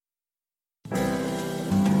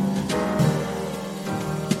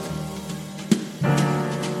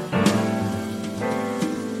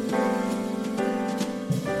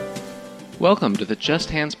Welcome to the Just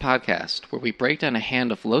Hands podcast, where we break down a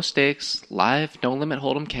hand of low stakes, live, no limit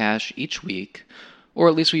hold'em cash each week, or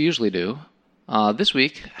at least we usually do. This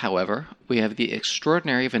week, however, we have the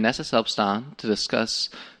extraordinary Vanessa Selbston to discuss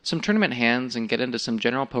some tournament hands and get into some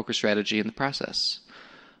general poker strategy in the process.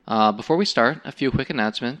 Before we start, a few quick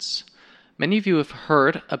announcements. Many of you have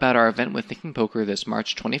heard about our event with Thinking Poker this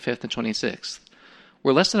March 25th and 26th.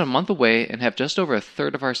 We're less than a month away and have just over a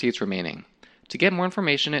third of our seats remaining. To get more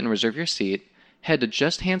information and reserve your seat, head to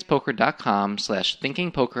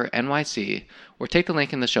justhandspoker.com/thinkingpokernyc or take the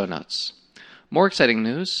link in the show notes. More exciting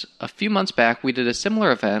news, a few months back we did a similar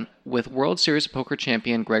event with World Series of Poker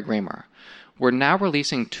champion Greg Raymer. We're now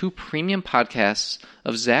releasing 2 premium podcasts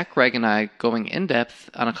of Zach, Greg, and I going in-depth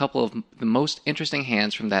on a couple of the most interesting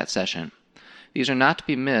hands from that session. These are not to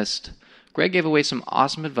be missed. Greg gave away some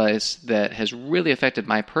awesome advice that has really affected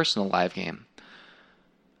my personal live game.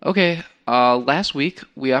 Okay, last week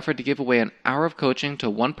we offered to give away an hour of coaching to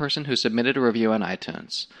one person who submitted a review on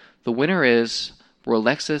iTunes. The winner is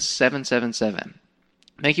Rolexis777.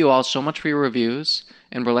 Thank you all so much for your reviews,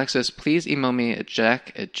 and Rolexis, please email me at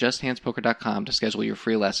jack@justhandspoker.com to schedule your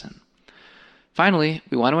free lesson. Finally,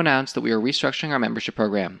 we want to announce that we are restructuring our membership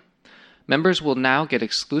program. Members will now get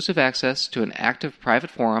exclusive access to an active private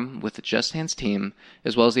forum with the Just Hands team,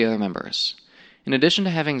 as well as the other members. In addition to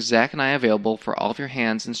having Zach and I available for all of your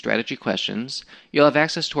hands and strategy questions, you'll have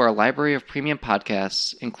access to our library of premium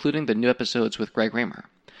podcasts, including the new episodes with Greg Raymer.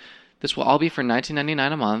 This will all be for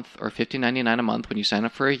 $19.99 a month or $15.99 a month when you sign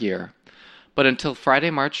up for a year. But until Friday,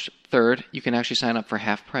 March 3rd, you can actually sign up for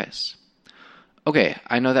half price. Okay,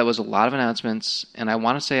 I know that was a lot of announcements, and I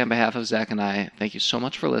want to say on behalf of Zach and I, thank you so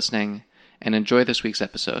much for listening, and enjoy this week's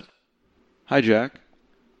episode. Hi, Jack.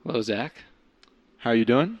 Hello, Zach. How are you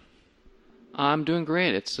doing? I'm doing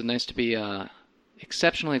great. It's nice to be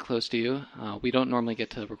exceptionally close to you. We don't normally get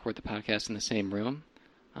to record the podcast in the same room,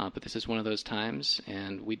 but this is one of those times,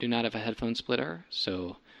 and we do not have a headphone splitter,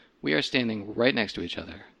 so we are standing right next to each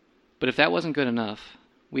other. But if that wasn't good enough,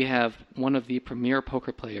 we have one of the premier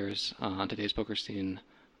poker players on today's poker scene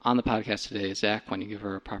on the podcast today. Zach, why don't you give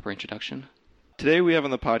her a proper introduction? Today we have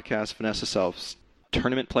on the podcast Vanessa Selbst,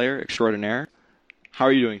 tournament player extraordinaire. How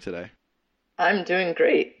are you doing today? I'm doing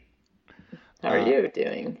great. How are you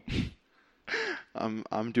doing?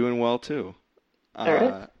 I'm doing well too. All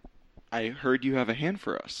right. I heard you have a hand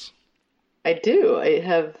for us. I do. I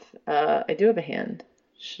do have a hand.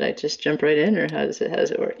 Should I just jump right in, or how does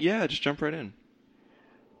it work? Yeah, just jump right in.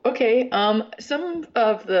 Okay. Some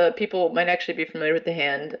of the people might actually be familiar with the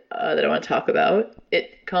hand that I want to talk about.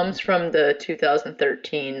 It comes from the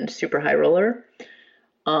 2013 Super High Roller,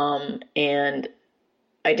 and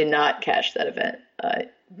I did not cash that event.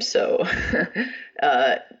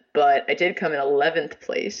 But I did come in 11th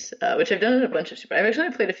place, which I've done in a bunch of I've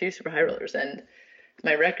actually played a few Super High Rollers, and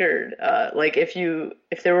my record,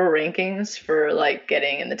 if there were rankings for like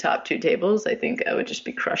getting in the top 2 tables, I think I would just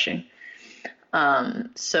be crushing.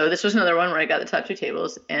 So this was another one where I got the top 2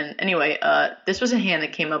 tables, and anyway, this was a hand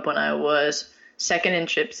that came up when I was second in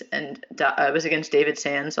chips, and I was against David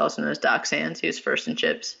Sands, also known as Doc Sands. He was first in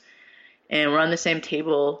chips, and we're on the same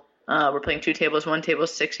table. We're playing 2 tables. One table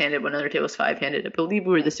is 6-handed, one other table is 5-handed. I believe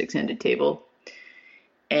we were the 6-handed table.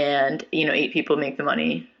 And, 8 people make the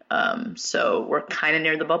money. So we're kind of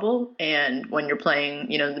near the bubble. And when you're playing,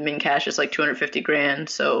 the min cash is like $250,000.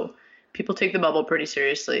 So people take the bubble pretty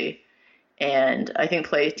seriously. And I think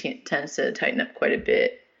play tends to tighten up quite a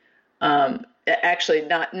bit. Actually,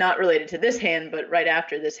 not related to this hand, but right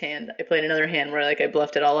after this hand, I played another hand where I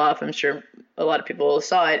bluffed it all off. I'm sure a lot of people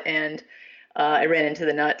saw it. And I ran into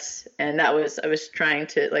the nuts, and I was trying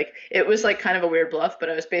to, it was kind of a weird bluff, but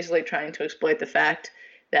I was basically trying to exploit the fact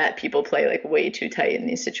that people play way too tight in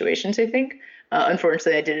these situations, I think.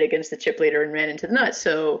 Unfortunately, I did it against the chip leader and ran into the nuts,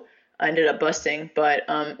 so I ended up busting. But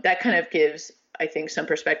that kind of gives, I think, some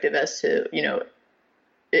perspective as to,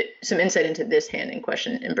 some insight into this hand in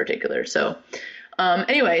question in particular. So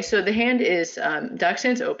anyway, so the hand is Doc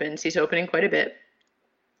Sands opens. He's opening quite a bit,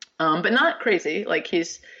 but not crazy.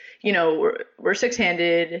 He's... we're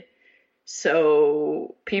 6-handed,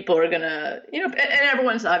 so people are gonna, and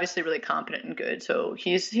everyone's obviously really competent and good. So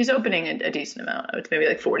he's opening a decent amount. It's maybe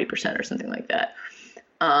 40% or something like that.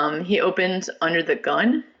 He opens under the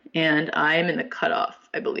gun, and I'm in the cutoff,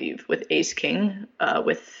 I believe, with Ace King,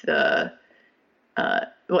 with the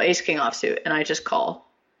Ace King offsuit, and I just call.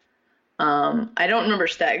 I don't remember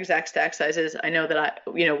exact stack sizes. I know that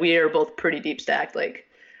we are both pretty deep stacked,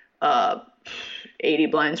 80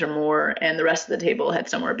 blinds or more, and the rest of the table had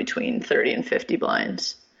somewhere between 30 and 50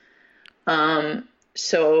 blinds.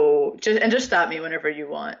 So just stop me whenever you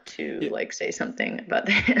want to say something about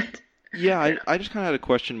the hand. Yeah, I just kind of had a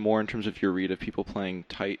question more in terms of your read of people playing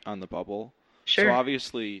tight on the bubble. So Sure.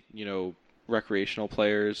 obviously, recreational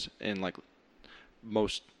players in like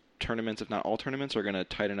most tournaments, if not all tournaments, are going to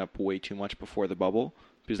tighten up way too much before the bubble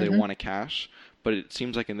because they Hmm. want to cash. But it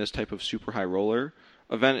seems like in this type of super high roller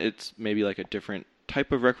event, it's maybe like a different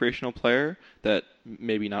type of recreational player that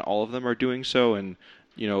maybe not all of them are doing so. And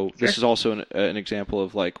this Sure. is also an example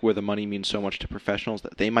of like where the money means so much to professionals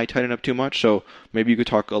that they might tighten up too much. So maybe you could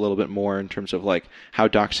talk a little bit more in terms of like how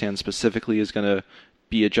Doxan specifically is going to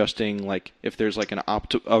be adjusting, like if there's like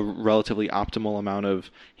a relatively optimal amount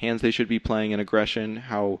of hands they should be playing in aggression,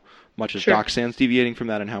 how much is Sure. Doxan's deviating from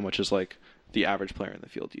that, and how much is like the average player in the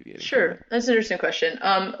field deviating from Sure. it. That's an interesting question.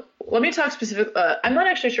 Let me talk specific. I'm not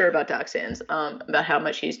actually sure about Doc Sands, about how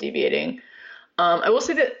much he's deviating. I will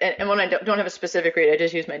say that, and when I don't have a specific read, I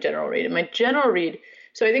just use my general read. And my general read,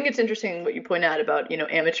 so I think it's interesting what you point out about,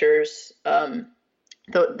 amateurs,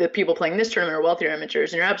 the people playing this tournament are wealthier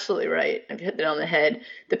amateurs, and you're absolutely right. I've hit it on the head.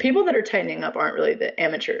 The people that are tightening up aren't really the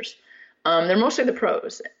amateurs. They're mostly the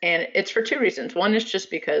pros, and it's for two reasons. One is just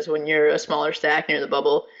because when you're a smaller stack near the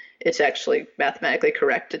bubble, it's actually mathematically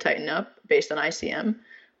correct to tighten up based on ICM.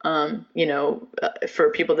 For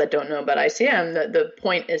people that don't know about ICM, the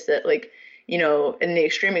point is that, like, in the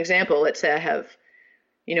extreme example, let's say I have,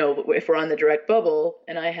 if we're on the direct bubble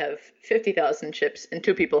and I have 50,000 chips and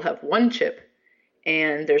two people have one chip,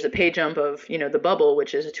 and there's a pay jump of, the bubble,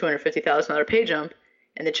 which is a $250,000 pay jump,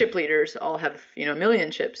 and the chip leaders all have, a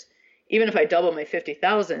million chips. Even if I double my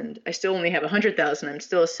 50,000, I still only have 100,000. I'm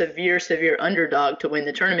still a severe, severe underdog to win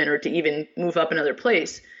the tournament or to even move up another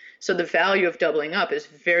place. So the value of doubling up is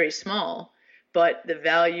very small, but the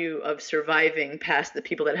value of surviving past the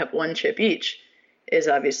people that have one chip each is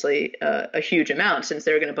obviously a huge amount, since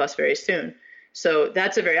they're going to bust very soon. So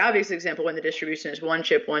that's a very obvious example when the distribution is one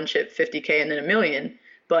chip, 50K, and then a million.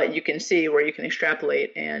 But you can see where you can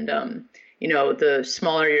extrapolate, and the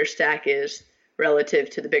smaller your stack is relative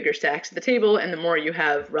to the bigger stacks at the table, and the more you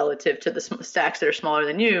have relative to the stacks that are smaller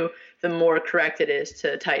than you, the more correct it is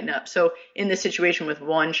to tighten up. So in this situation with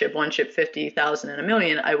one chip, 50,000 and a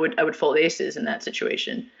million, I would fold aces in that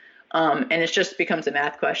situation. And it just becomes a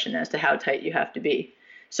math question as to how tight you have to be.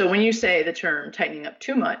 So when you say the term tightening up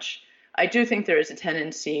too much, I do think there is a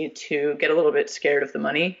tendency to get a little bit scared of the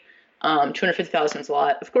money. 250,000 is a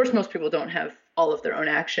lot. Of course, most people don't have all of their own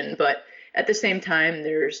action, but at the same time,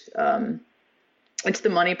 it's the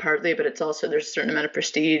money partly, but it's also, there's a certain amount of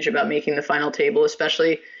prestige about making the final table,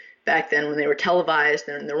 especially back then when they were televised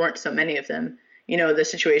and there weren't so many of them. The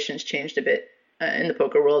situation's changed a bit in the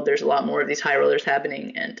poker world. There's a lot more of these high rollers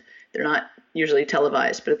happening, and they're not usually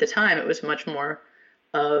televised. But at the time, it was much more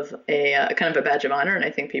of a kind of a badge of honor, and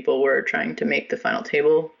I think people were trying to make the final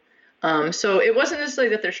table. So it wasn't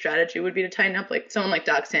necessarily that their strategy would be to tighten up. Like someone like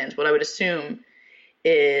Doc Sands, what I would assume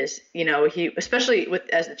is, he, especially with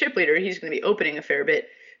as the chip leader, he's going to be opening a fair bit,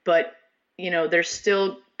 but there's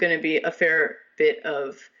still going to be a fair bit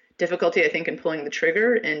of difficulty, I think, in pulling the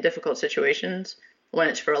trigger in difficult situations when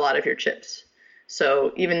it's for a lot of your chips.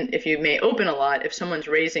 So even if you may open a lot, if someone's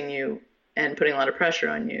raising you and putting a lot of pressure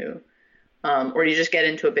on you, or you just get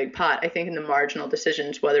into a big pot, I think in the marginal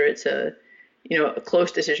decisions, whether it's a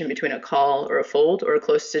close decision between a call or a fold, or a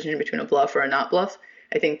close decision between a bluff or a not bluff,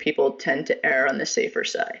 I think people tend to err on the safer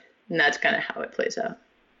side. And that's kind of how it plays out.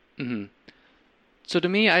 Hmm. So to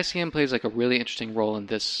me, ICM plays like a really interesting role in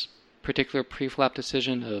this particular pre-flop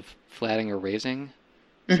decision of flatting or raising,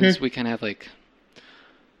 since Mm-hmm. we kind of have like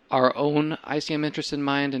our own ICM interest in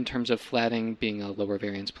mind in terms of flatting being a lower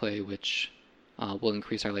variance play, which will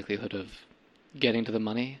increase our likelihood of getting to the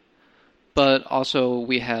money. But also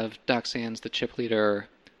we have Doc Sands, the chip leader,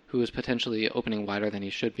 who is potentially opening wider than he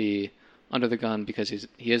should be under the gun because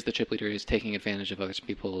he is the chip leader. He's taking advantage of other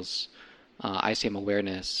people's ICM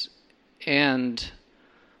awareness, and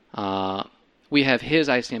we have his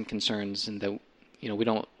ICM concerns, and that we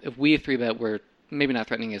don't. If we three bet, we're maybe not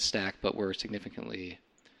threatening his stack, but we're significantly.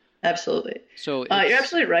 Absolutely. So You're it's.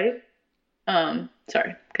 absolutely right.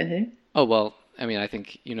 Sorry, continue. Oh well, I mean, I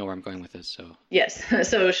think you know where I'm going with this. So. Yes.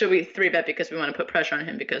 So should we three bet because we want to put pressure on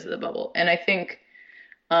him because of the bubble? And I think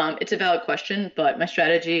it's a valid question, but my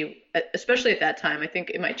strategy, especially at that time, I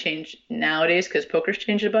think it might change nowadays because poker's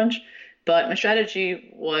changed a bunch. But my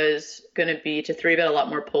strategy was going to be to three bet a lot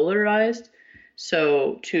more polarized.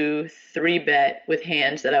 So to three bet with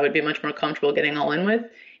hands that I would be much more comfortable getting all in with,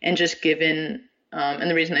 and just given, and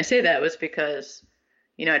the reason I say that was because,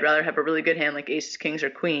 I'd rather have a really good hand like aces, kings, or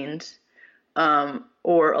queens,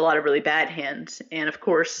 or a lot of really bad hands. And of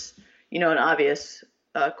course, an obvious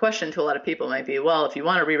question to a lot of people might be, well, if you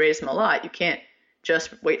want to re-raise them a lot, you can't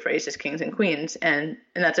just wait for aces, kings, and queens, and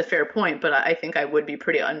that's a fair point. But I think I would be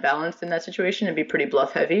pretty unbalanced in that situation and be pretty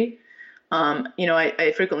bluff heavy.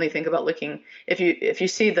 I frequently think about looking if you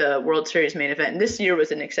see the World Series main event, and this year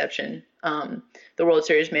was an exception. The World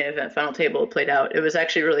Series main event final table played out. It was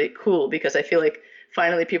actually really cool because I feel like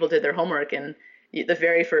finally people did their homework, and the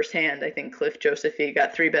very first hand, I think Cliff Josephy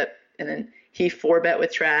got 3-bet, and then he 4-bet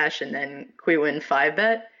with trash, and then Quewin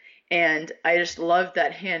 5-bet, and I just loved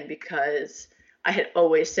that hand because I had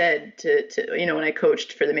always said to when I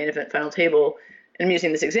coached for the main event final table, and I'm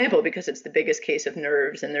using this example because it's the biggest case of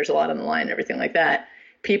nerves and there's a lot on the line and everything like that,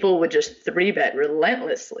 people would just 3-bet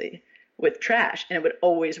relentlessly with trash, and it would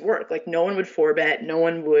always work. Like no one would 4-bet, no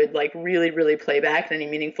one would like really play back in any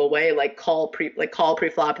meaningful way, like call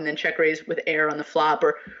pre-flop and then check raise with air on the flop,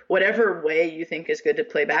 or whatever way you think is good to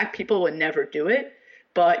play back. People would never do it,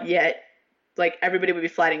 but yet like everybody would be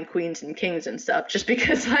flatting queens and kings and stuff just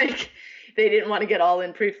because like they didn't want to get all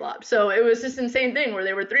in pre-flop. So it was this insane thing where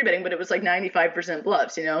they were 3-betting, but it was like 95%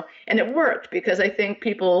 bluffs, and it worked because I think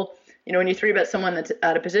people, when you 3-bet someone that's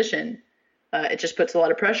out of position, it just puts a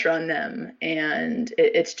lot of pressure on them, and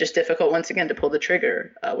it's just difficult once again to pull the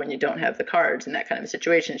trigger when you don't have the cards in that kind of a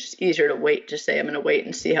situation. It's just easier to wait, just say I'm going to wait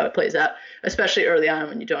and see how it plays out, especially early on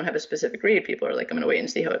when you don't have a specific read. People are like, I'm going to wait and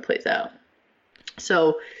see how it plays out.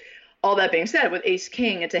 So all that being said, with ace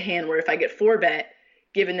king, it's a hand where if I get 4-bet,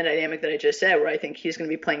 given the dynamic that I just said, where I think he's going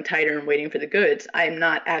to be playing tighter and waiting for the goods, I'm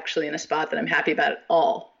not actually in a spot that I'm happy about at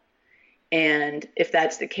all. And if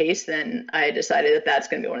that's the case, then I decided that that's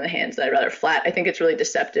going to be one of the hands that I'd rather flat. I think it's really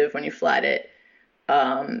deceptive when you flat it,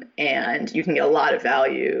 and you can get a lot of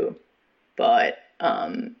value, but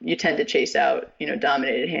you tend to chase out,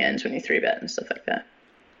 dominated hands when you 3-bet and stuff like that.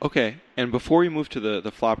 Okay, and before we move to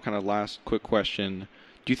the flop, kind of last quick question,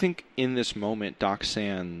 do you think in this moment Doc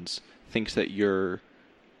Sands thinks that you're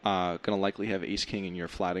going to likely have ace-king in your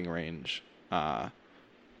flatting range?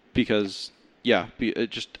 Because... yeah,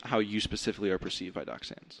 just how you specifically are perceived by Doc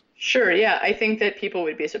Sands. Sure, yeah. I think that people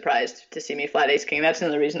would be surprised to see me flat ace king. That's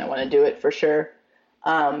another reason I want to do it for sure,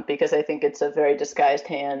 because I think it's a very disguised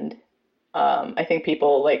hand. I think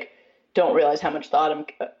people don't realize how much thought I'm,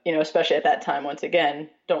 especially at that time, once again,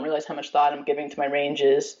 don't realize how much thought I'm giving to my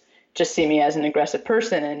ranges. Just see me as an aggressive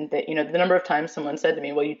person, and that, the number of times someone said to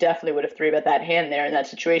me, "Well, you definitely would have 3-bet that hand there in that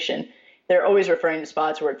situation." They're always referring to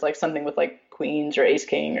spots where it's like something with like queens or ace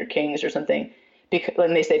king or kings or something.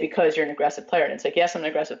 And they say, because you're an aggressive player. And it's like, yes, I'm an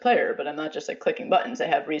aggressive player, but I'm not just like clicking buttons. I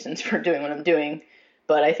have reasons for doing what I'm doing.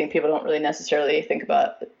 But I think people don't really necessarily think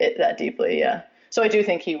about it that deeply. Yeah. So I do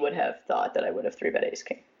think he would have thought that I would have 3-bet ace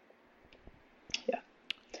king. Yeah.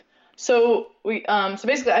 So so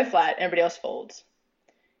basically I flat, everybody else folds.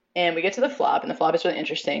 And we get to the flop, and the flop is really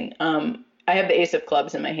interesting. I have the ace of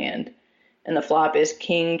clubs in my hand, and the flop is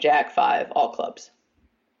king, jack, 5, all clubs.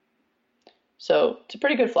 So it's a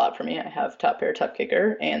pretty good flop for me. I have top pair, top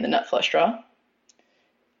kicker, and the nut flush draw.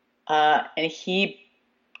 And he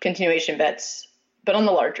continuation bets, but on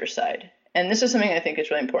the larger side. And this is something I think is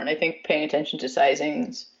really important. I think paying attention to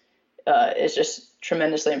sizings is just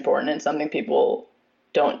tremendously important, and something people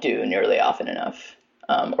don't do nearly often enough,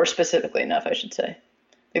 or specifically enough, I should say.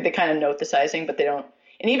 Like they kind of note the sizing, but they don't.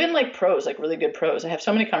 And even like pros, like really good pros, I have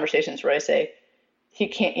so many conversations where I say, he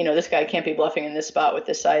can't, this guy can't be bluffing in this spot with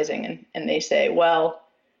this sizing. And they say, well,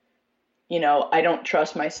 I don't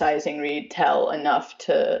trust my sizing read tell enough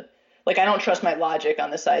to, I don't trust my logic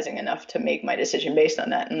on the sizing enough to make my decision based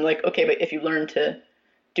on that. And okay, but if you learn to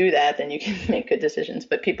do that, then you can make good decisions.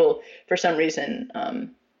 But people, for some reason,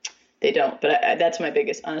 they don't. But that's my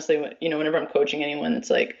biggest, honestly, whenever I'm coaching anyone that's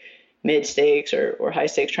like mid stakes or high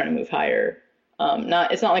stakes trying to move higher,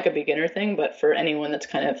 it's not like a beginner thing, but for anyone that's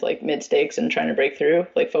kind of like mid stakes and trying to break through,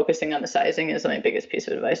 focusing on the sizing is my biggest piece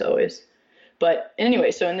of advice always. But anyway,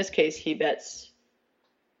 so in this case, he bets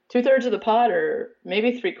 2/3 of the pot, or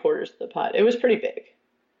maybe 3/4 of the pot. It was pretty big,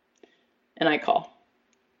 and I call.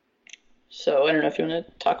 So I don't know if you want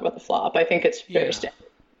to talk about the flop. I think it's very standard.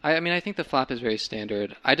 I think the flop is very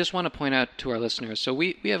standard. I just want to point out to our listeners, so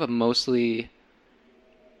we have a mostly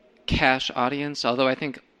cash audience, although I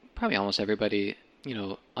think probably almost everybody,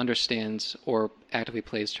 understands or actively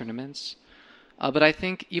plays tournaments. But I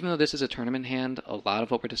think even though this is a tournament hand, a lot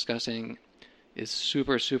of what we're discussing is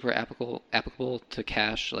super, super applicable to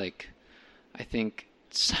cash. I think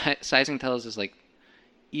sizing tells is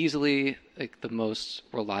easily the most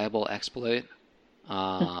reliable exploit.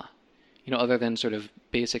 Other than sort of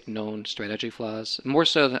basic known strategy flaws. More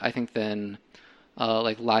so, I think, than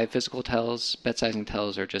live physical tells. Bet sizing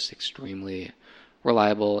tells are just extremely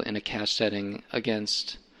reliable in a cash setting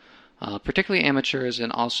against particularly amateurs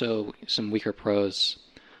and also some weaker pros.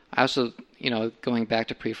 I also, going back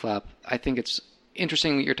to pre-flop, I think it's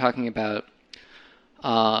interesting that you're talking about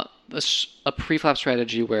a pre-flop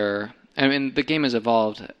strategy where, I mean, the game has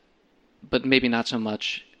evolved, but maybe not so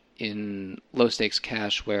much in low-stakes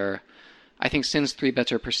cash, where I think since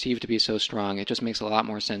 3-bets are perceived to be so strong, it just makes a lot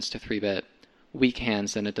more sense to 3-bet weak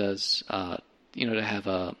hands than it does, to have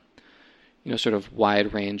a, sort of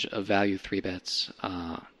wide range of value 3-bets.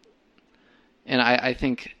 And I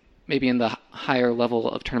think maybe in the higher level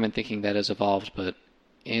of tournament thinking that has evolved, but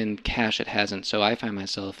in cash it hasn't. So I find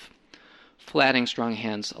myself flatting strong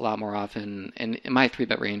hands a lot more often, and my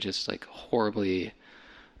 3-bet range is like horribly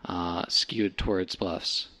skewed towards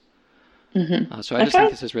bluffs. So I just think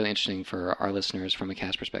this is really interesting for our listeners from a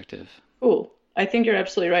cash perspective. Cool. I think you're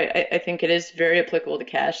absolutely right. I think it is very applicable to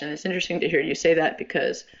cash, and it's interesting to hear you say that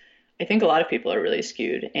because I think a lot of people are really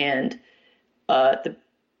skewed, and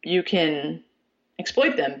you can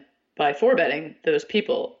exploit them by 4-betting those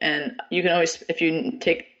people. And you can always, if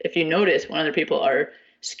you notice when other people are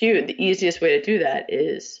skewed, the easiest way to do that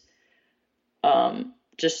is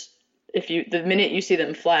just the minute you see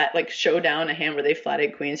them flat, like show down a hand where they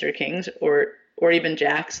flatted queens or kings or even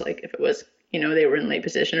jacks, like if it was, they were in late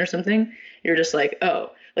position or something, you're just like,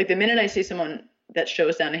 oh, like the minute I see someone that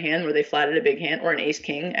shows down a hand where they flatted a big hand, or an ace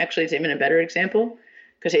king, actually it's even a better example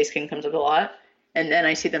because ace king comes up a lot, and then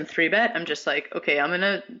I see them 3-bet, I'm just like, okay, I'm going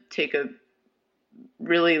to take a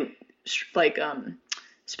really like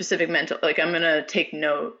specific mental, like I'm going to take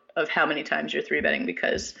note of how many times you're 3-betting,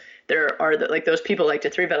 because there are those people like to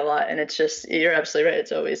 3-bet a lot, and it's just, you're absolutely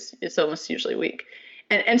right. It's almost usually weak.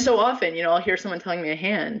 And so often, I'll hear someone telling me a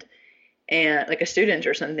hand, and like a student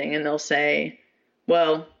or something, and they'll say,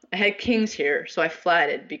 well, I had kings here, so I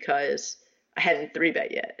flatted because I hadn't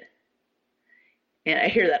 3-bet yet. And I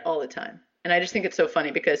hear that all the time. And I just think it's so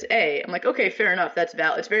funny because I'm like, okay, fair enough. That's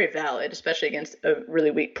valid. It's very valid, especially against a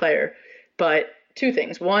really weak player. But two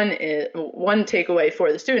things. One takeaway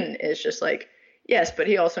for the student is just like, yes, but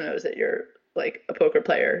he also knows that you're like a poker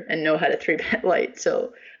player and know how to 3-bet light.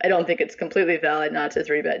 So I don't think it's completely valid not to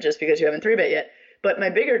 3-bet just because you haven't 3-bet yet. But my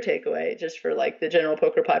bigger takeaway, just for like the general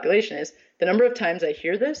poker population, is the number of times I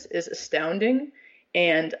hear this is astounding.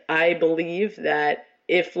 And I believe that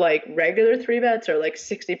if like regular 3-bets are like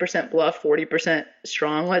 60% bluff, 40%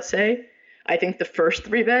 strong, let's say, I think the first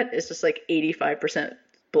 3-bet is just like 85%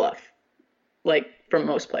 bluff, like from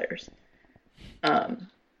most players.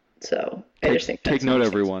 So I just think take note,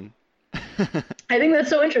 everyone. I think that's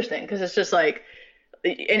so interesting because it's just like,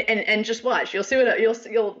 and just watch. You'll see what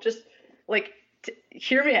you'll just like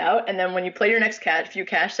hear me out, and then when you play your next few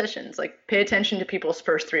cash sessions, like pay attention to people's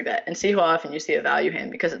first 3-bet and see how often you see a value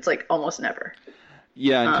hand, because it's like almost never.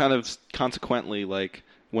 Yeah, and kind of consequently, like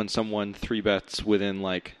when someone 3-bets within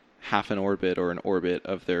like half an orbit or an orbit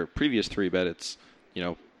of their previous 3-bet, it's,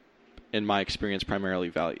 in my experience, primarily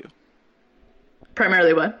value.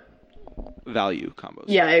 Primarily what? Value combos.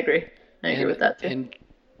 Yeah, I agree. I agree with that too. And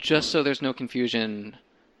just so there's no confusion,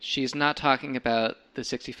 she's not talking about the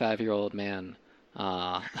 65-year-old man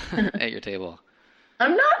at your table.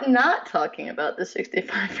 I'm not talking about the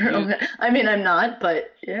 65-year-old man. I mean, I'm not,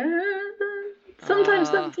 but yeah,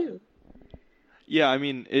 sometimes them too. Yeah, I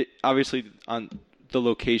mean, it obviously on the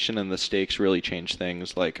location and the stakes really change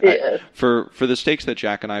things. Like for the stakes that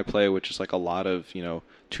Jack and I play, which is like a lot of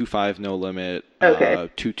 2-5 no limit,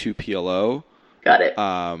 2-2 PLO. Got it.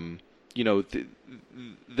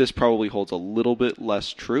 This probably holds a little bit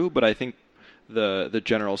less true, but I think the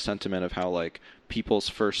general sentiment of how like people's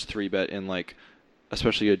first 3-bet in like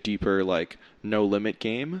especially a deeper like no limit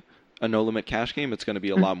game, a no limit cash game, it's going to be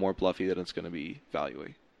a lot more bluffy than it's going to be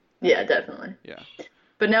value-y. Yeah, definitely. Yeah.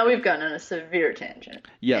 But now we've gone on a severe tangent.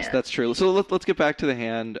 Yes, that's true. So let's get back to the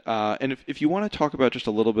hand. And if you want to talk about just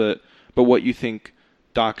a little bit about what you think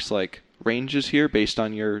Doc's like range is here based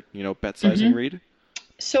on your bet sizing read.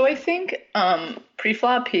 So I think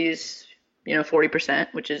pre-flop he's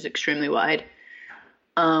 40%, which is extremely wide.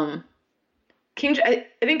 I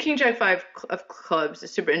think King Jack 5 of clubs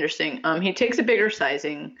is super interesting. He takes a bigger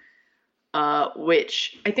sizing,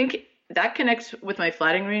 which I think that connects with my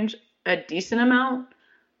flatting range a decent amount.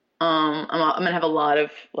 I'm gonna have a lot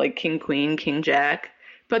of like King Queen, King Jack,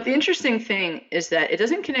 but the interesting thing is that it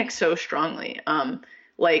doesn't connect so strongly.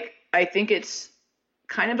 Like I think it's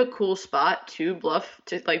kind of a cool spot to bluff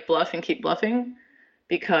and keep bluffing,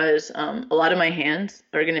 because a lot of my hands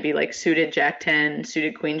are going to be like suited Jack 10,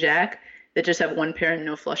 suited Queen Jack that just have one pair and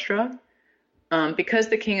no flush draw. Because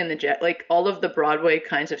the King and the Jack, like all of the Broadway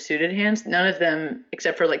kinds of suited hands, none of them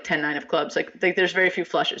except for like 10-9 of clubs, like there's very few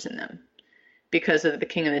flushes in them because of the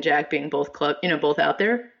King and the Jack being both both out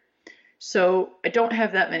there. So I don't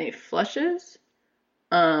have that many flushes.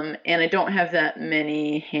 And I don't have that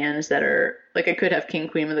many hands that are like I could have king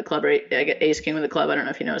queen with a club, or I get ace king with a club. I don't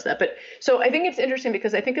know if he knows that, but so I think it's interesting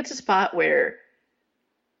because I think it's a spot where,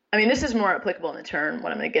 I mean, this is more applicable in the turn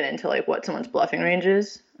when I'm going to get into like what someone's bluffing range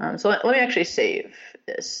is. So let me actually save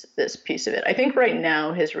this piece of it. I think right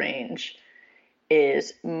now his range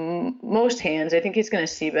is most hands. I think he's going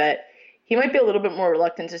to c-bet. He might be a little bit more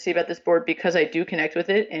reluctant to c-bet this board because I do connect with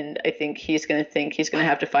it, and I think he's going to think he's going to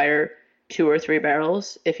have to fire 2 or 3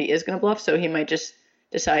 barrels if he is going to bluff. So he might just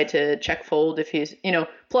decide to check fold if he's,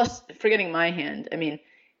 plus forgetting my hand. I mean,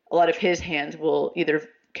 a lot of his hands will either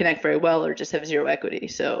connect very well or just have 0 equity.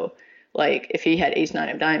 So like if he had ace 9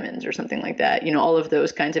 of diamonds or something like that, all of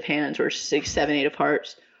those kinds of hands, or 6, 7, 8 of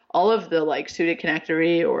hearts, all of the like suited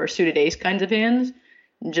connectory or suited ace kinds of hands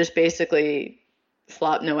just basically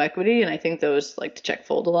flop no equity. And I think those like to check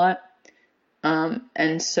fold a lot.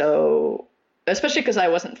 And so, especially because I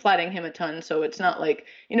wasn't flatting him a ton. So it's not like,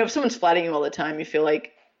 if someone's flatting you all the time, you feel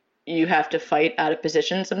like you have to fight out of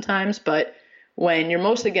position sometimes. But when you're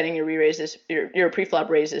mostly getting your re-raises, your pre-flop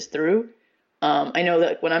raises through, I know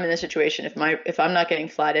that when I'm in this situation, if I'm not getting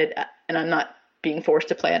flatted and I'm not being forced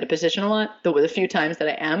to play out of position a lot, though with a few times that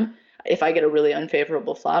I am, if I get a really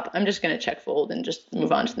unfavorable flop, I'm just going to check fold and just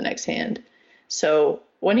move on to the next hand. So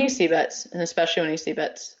when he c-bets, and especially when he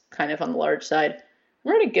c-bets kind of on the large side, I'm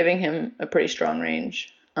already giving him a pretty strong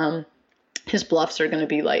range. His bluffs are going to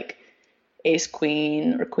be like ace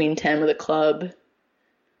queen or queen 10 with a club.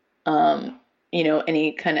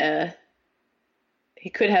 Any kind of, he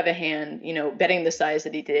could have a hand, betting the size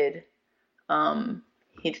that he did.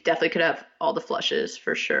 He definitely could have all the flushes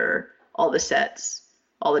for sure, all the sets,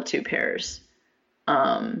 all the 2 pairs.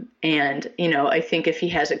 And, I think if he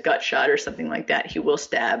has a gut shot or something like that, he will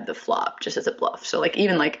stab the flop just as a bluff. So like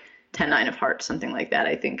even like 10-9 of hearts, something like that,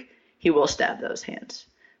 I think he will stab those hands.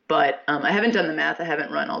 But I haven't done the math. I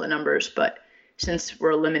haven't run all the numbers. But since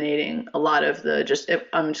we're eliminating a lot of I'm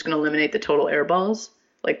just going to eliminate the total air balls,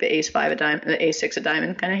 like the ace 5 of diamond, the ace 6 of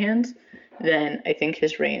diamond kind of hands, then I think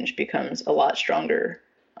his range becomes a lot stronger,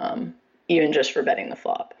 even just for betting the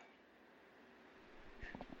flop.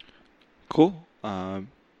 Cool.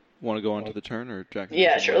 Want to go on to the turn, or Jack?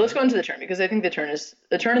 Yeah, sure. Let's go into the turn because I think the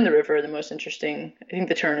turn and the river are the most interesting. I think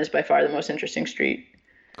the turn is by far the most interesting street.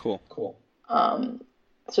 Cool.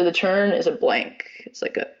 So the turn is a blank. It's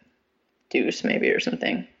like a deuce maybe or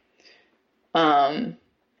something. And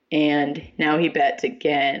now he bets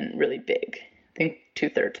again really big. I think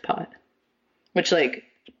 2/3 pot. Which like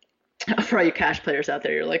for all you cash players out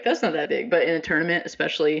there, you're like, that's not that big. But in a tournament,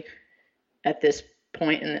 especially at this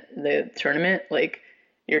point in the tournament, like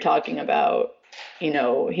you're talking about,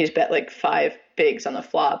 he's bet like 5 bigs on the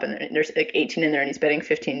flop and there's like 18 in there and he's betting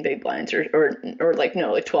 15 big blinds or like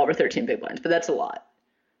 12 or 13 big blinds. But that's a lot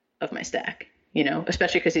of my stack,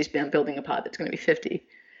 especially because he's been building a pot that's going to be 50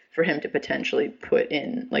 for him to potentially put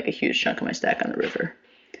in like a huge chunk of my stack on the river.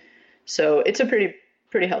 So it's a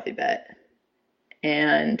pretty healthy bet.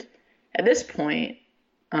 And at this point,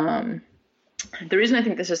 the reason I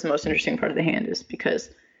think this is the most interesting part of the hand is because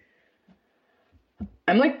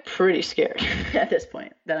I'm like pretty scared at this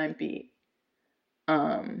point that I'm beat.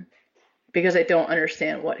 Because I don't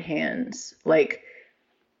understand what hands, like,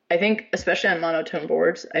 I think especially on monotone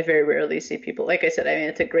boards, I very rarely see people, like I said, I mean,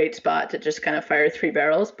 it's a great spot to just kind of fire 3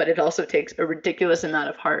 barrels, but it also takes a ridiculous amount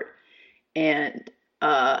of heart. And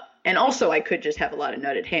also I could just have a lot of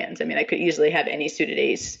nutted hands. I mean, I could easily have any suited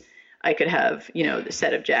ace. I could have, the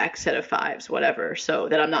set of jacks, set of 5s, whatever, so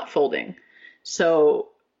that I'm not folding. So,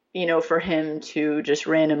 for him to just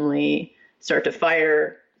randomly start to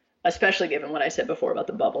fire, especially given what I said before about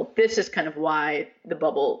the bubble, this is kind of why the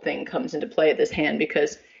bubble thing comes into play at this hand,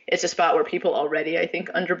 because it's a spot where people already, I think,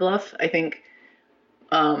 underbluff. I think,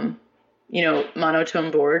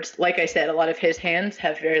 monotone boards, like I said, a lot of his hands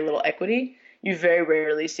have very little equity. You very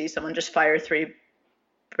rarely see someone just fire 3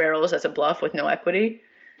 barrels as a bluff with no equity.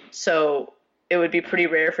 So it would be pretty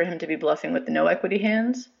rare for him to be bluffing with the no equity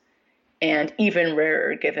hands, and even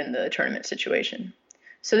rarer given the tournament situation.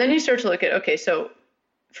 So then you start to look at, okay, so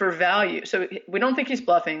for value, so we don't think he's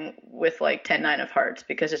bluffing with like 10-9 of hearts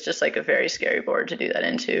because it's just like a very scary board to do that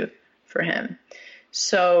into for him.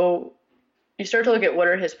 So you start to look at what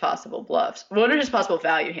are his possible bluffs? What are his possible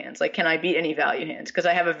value hands? Like, can I beat any value hands? Because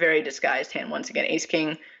I have a very disguised hand. Once again, ace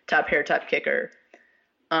king, top pair, top kicker.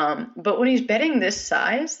 But when he's betting this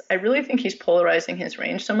size, I really think he's polarizing his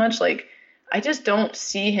range so much. Like, I just don't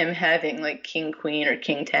see him having like king queen or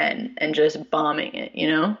king 10 and just bombing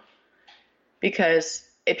it, because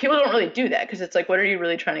people don't really do that, because it's like, what are you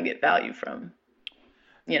really trying to get value from?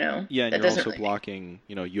 Yeah, and that you're also really blocking,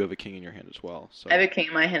 you have a king in your hand as well. So I have a king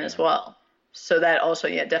in my hand as well. So that also,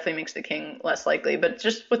 yeah, definitely makes the king less likely. But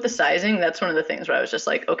just with the sizing, that's one of the things where I was just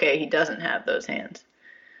like, okay, he doesn't have those hands.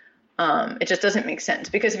 It just doesn't make sense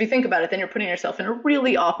because if you think about it, then you're putting yourself in a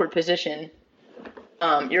really awkward position.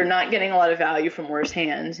 You're not getting a lot of value from worse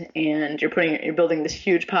hands, and you're building this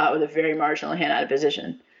huge pot with a very marginal hand out of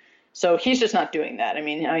position. So he's just not doing that. I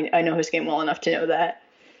mean, I know his game well enough to know that.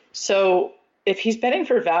 So if he's betting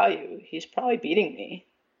for value, he's probably beating me.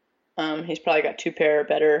 He's probably got two pair or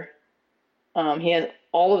better. He has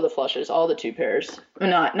all of the flushes, all the two pairs.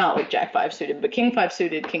 Not like Jack 5 suited, but King 5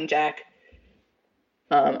 suited, King Jack.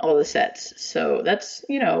 All the sets. So that's,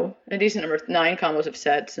 a decent number, 9 combos of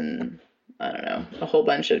sets, and I don't know, a whole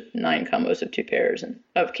bunch of 9 combos of two pairs and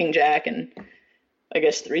of King Jack, and I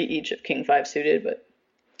guess 3 each of King 5 suited, but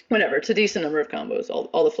whatever. It's a decent number of combos,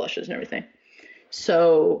 all the flushes and everything.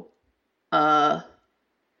 So, so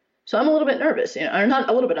I'm a little bit nervous, or not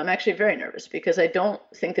a little bit. I'm actually very nervous because I don't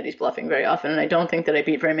think that he's bluffing very often, and I don't think that I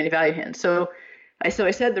beat very many value hands. So I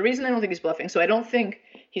said the reason I don't think he's bluffing. So I don't think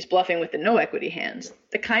he's bluffing with the no equity hands.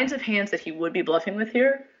 The kinds of hands that he would be bluffing with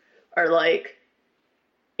here are like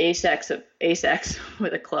ace-x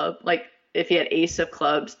with a club. Like if he had ace of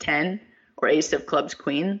clubs 10 or ace of clubs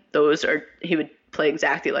queen, he would play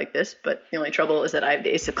exactly like this. But the only trouble is that I have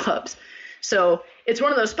the ace of clubs. So it's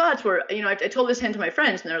one of those spots where, I told this hand to my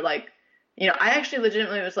friends and they're like, I actually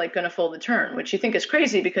legitimately was like going to fold the turn, which you think is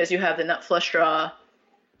crazy because you have the nut flush draw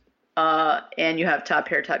and you have top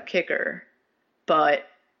pair, top kicker. But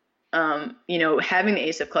having the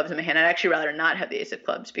ace of clubs in my hand, I'd actually rather not have the ace of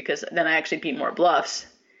clubs because then I actually beat more bluffs.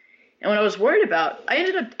 And what I was worried about,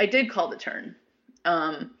 I did call the turn.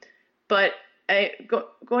 But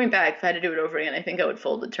going back, if I had to do it over again, I think I would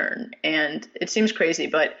fold the turn. And it seems crazy,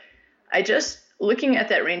 but looking at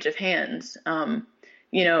that range of hands,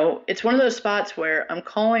 it's one of those spots where I'm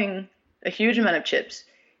calling a huge amount of chips.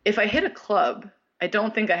 If I hit a club, I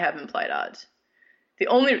don't think I have implied odds. The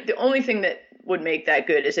only thing that would make that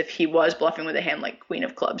good is if he was bluffing with a hand like queen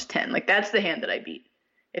of clubs 10. Like that's the hand that I beat.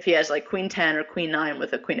 If he has like queen 10 or queen 9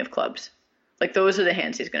 with a queen of clubs, like those are the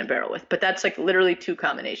hands he's going to barrel with. But that's like literally 2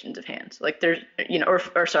 combinations of hands. Like there's,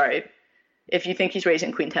 or sorry, if you think he's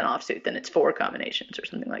raising queen 10 offsuit, then it's 4 combinations or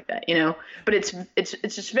something like that, But it's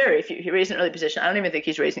just very few. He raised an early position. I don't even think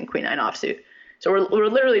he's raising queen 9 offsuit. So we're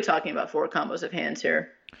literally talking about 4 combos of hands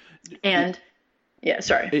here. And yeah,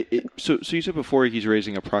 sorry. So you said before he's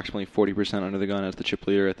raising approximately 40% under the gun as the chip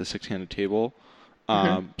leader at the 6-handed table.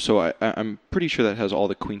 So I'm pretty sure that has all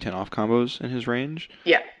the queen 10 off combos in his range.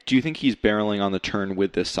 Yeah. Do you think he's barreling on the turn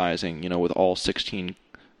with this sizing, with all 16,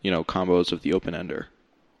 combos of the open ender?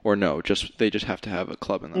 Or no, they just have to have a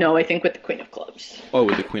club in them? No, I think with the queen of clubs. Oh,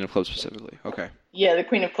 with the queen of clubs specifically. Okay. Yeah, the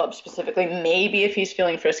queen of clubs specifically. Maybe if he's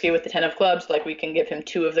feeling frisky with the 10 of clubs, like we can give him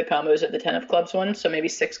 2 of the combos of the 10 of clubs one, so maybe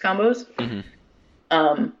 6 combos.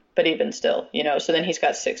 But even still, so then he's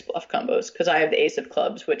got 6 bluff combos because I have the ace of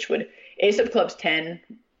clubs, which would ace of clubs 10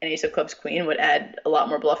 and ace of clubs queen would add a lot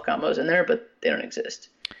more bluff combos in there, but they don't exist.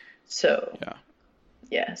 So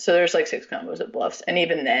yeah, so there's like 6 combos of bluffs, and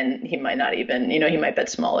even then he might not even, he might bet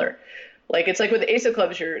smaller. Like it's like with the ace of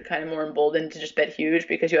clubs, you're kind of more emboldened to just bet huge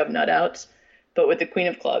because you have nut outs, but with the queen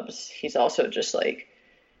of clubs, he's also just like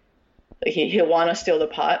he'll want to steal the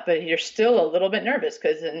pot, but you're still a little bit nervous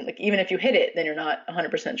because like even if you hit it, then you're not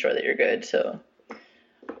 100% sure that you're good. So,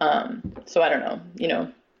 so I don't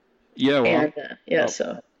know, Yeah. Well, and,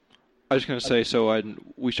 so. I was going to say,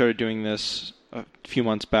 we started doing this a few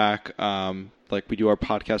months back. Like we do our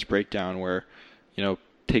podcast breakdown where,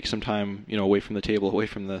 take some time, away from the table, away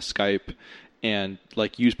from the Skype, and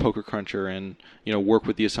like use Poker Cruncher and work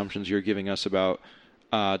with the assumptions you're giving us about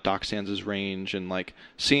Doc Sands' range and like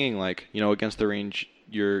seeing like against the range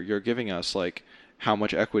you're giving us like how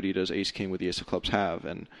much equity does Ace King with the Ace of Clubs have,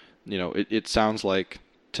 and it sounds like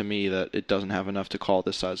to me that it doesn't have enough to call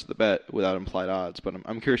this size of the bet without implied odds, but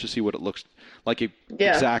I'm curious to see what it looks like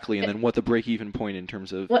exactly, and then what the break-even point in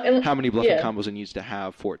terms of how many bluffing combos it needs to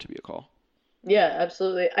have for it to be a call. Yeah,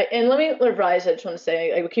 absolutely. And let me revise. I just want to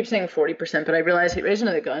say I keep saying 40%, but I realize he raised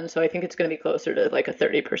another gun, so I think it's going to be closer to like a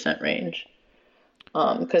 30% range.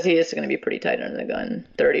 Because he is going to be pretty tight under the gun,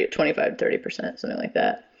 25, 30%, something like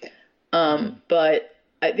that. But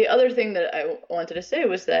the other thing that I wanted to say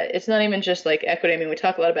was that it's not even just like equity. I mean, we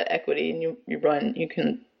talk a lot about equity, and you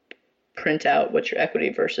can print out what's your equity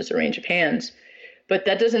versus a range of hands, but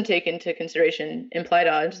that doesn't take into consideration implied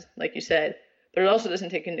odds, like you said, but it also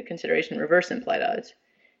doesn't take into consideration reverse implied odds.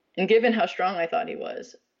 And given how strong I thought he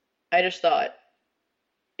was, I just thought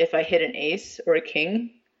if I hit an ace or a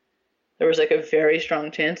king, there was like a very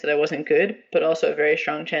strong chance that I wasn't good, but also a very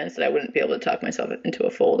strong chance that I wouldn't be able to talk myself into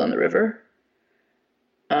a fold on the river.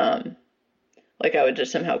 Like I would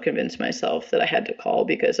just somehow convince myself that I had to call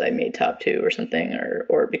because I made top two or something,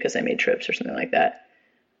 or because I made trips or something like that.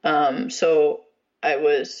 So I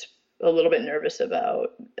was a little bit nervous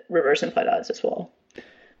about reverse implied odds as well.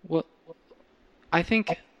 Well, I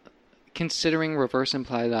think considering reverse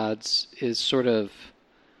implied odds is sort of,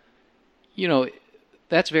 you know,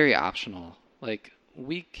 that's very optional. Like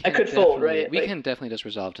I could fold, right? we Like, can definitely just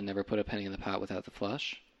resolve to never put a penny in the pot without the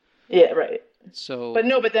flush. yeah, right. So, But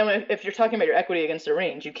no, but then if you're talking about your equity against the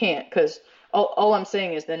range, you can't because all I'm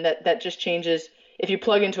saying is then that just changes. If you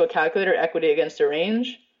plug into a calculator equity against the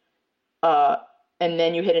range, uh, and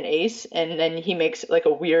then you hit an ace, and then he makes like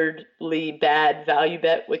a weirdly bad value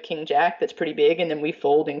bet with King Jack that's pretty big, and then we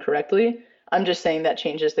fold incorrectly. I'm just saying that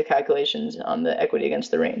changes the calculations on the equity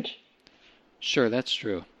against the range. sure, that's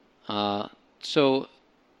true. Uh, so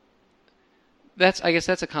I guess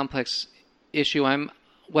that's a complex issue.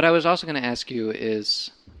 What I was also going to ask you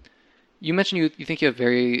is, you mentioned you think you have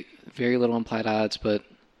very, very little implied odds, but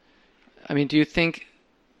I mean, do you think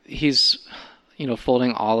he's,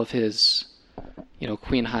 folding all of his,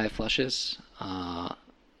 queen high flushes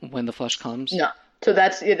when the flush comes? No. So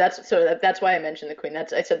that's why I mentioned the queen.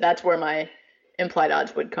 I said that's where my implied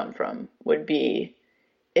odds would come from. Would be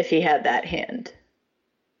if he had that hand,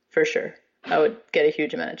 for sure. I would get a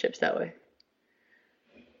huge amount of chips that way.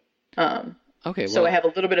 Okay, So I well, have a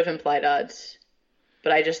little bit of implied odds,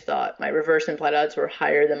 but I just thought my reverse implied odds were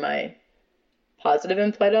higher than my positive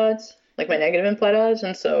implied odds, like my negative implied odds,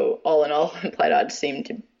 and so all in all, implied odds seemed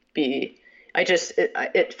to be.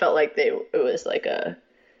 It felt like it was like a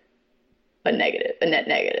negative, a net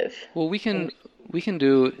negative. well, we can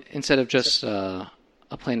do, instead of just a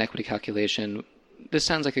plain equity calculation. This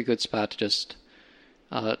sounds like a good spot to just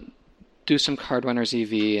uh, do some card runners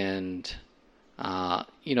EV and uh,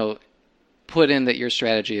 you know put in that your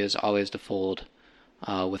strategy is always to fold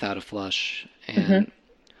without a flush, Hmm. and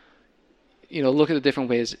look at the different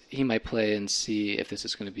ways he might play and see if this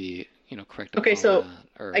is going to be correct to Okay, call or so not.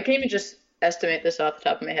 I Or can't even just estimate this off the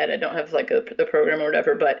top of my head. I don't have like the program or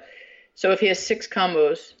whatever, but so if he has six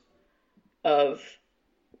combos of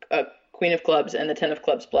a queen of clubs and the 10 of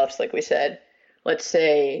clubs bluffs, like we said, let's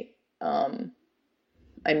say um,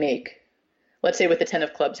 I make, let's say with the 10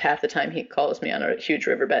 of clubs, half the time he calls me on a huge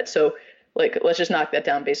river bet. So like, let's just knock that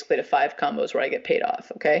down basically to five combos where I get paid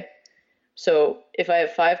off. Okay. So if I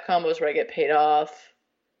have five combos where I get paid off,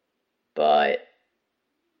 but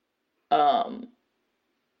um,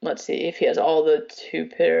 let's see if he has all the two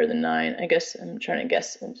pair, the nine. I guess I'm trying to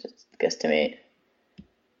just guesstimate.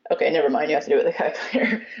 Okay, never mind. You have to do it with a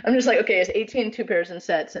calculator. I'm just like, okay, it's 18 two pairs and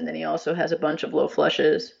sets, and then he also has a bunch of low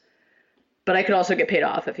flushes. But I could also get paid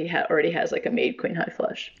off if he already has like a made queen high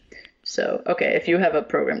flush. So, okay, if you have a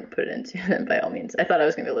program to put it into, then by all means. I thought I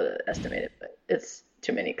was gonna be able to estimate it, but it's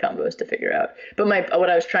too many combos to figure out. But what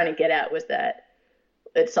I was trying to get at was that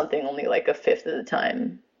it's something only like a fifth of the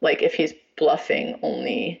time. Like if he's bluffing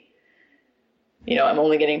only, I'm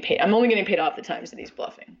only getting paid off the times that he's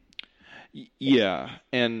bluffing. Yeah,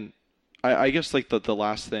 and I guess like the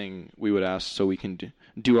last thing we would ask so we can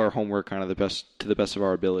do our homework kind of the best of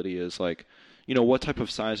our ability is like, what type of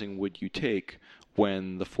sizing would you take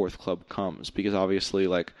when the fourth club comes? Because obviously,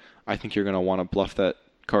 like, I think you're going to want to bluff that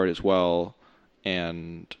card as well,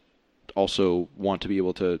 and also want to be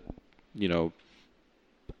able to, you know,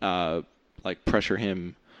 uh, like pressure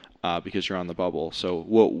him because you're on the bubble. So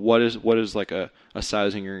what is like a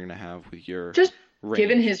sizing you're going to have with your Just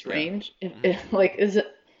given range? his Yeah. range, like is it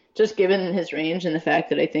just given his range and the fact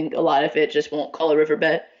that I think a lot of it just won't call a river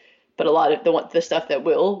bet, but a lot of the stuff that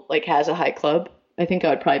will like has a high club, I think I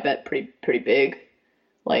would probably bet pretty big,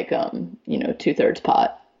 like 2/3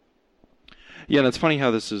 pot. Yeah, and it's funny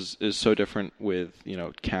how this is so different with,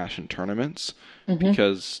 cash and tournaments Hmm.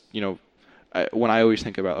 because, when I always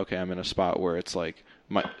think about, okay, I'm in a spot where it's like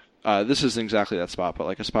this isn't exactly that spot, but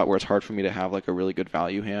like a spot where it's hard for me to have like a really good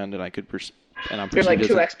value hand and and I'm You're like perceived as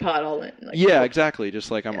two like, x pot all in, like yeah, full. exactly.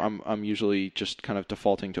 Just like I'm Yeah. I'm I'm usually just kind of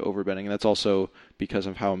defaulting to overbetting, and that's also because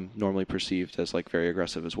of how I'm normally perceived as like very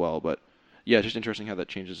aggressive as well. But yeah, just interesting how that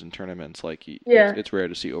changes in tournaments. Like it's Yeah. it's rare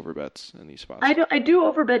to see overbets in these I spots. do I do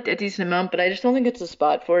overbet a decent amount, but I just don't think it's a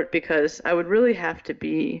spot for it because I would really have to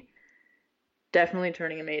be definitely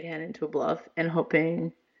turning a made hand into a bluff and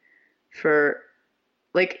hoping for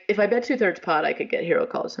like if I bet 2/3 pot, I could get hero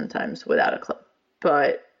calls sometimes without a club.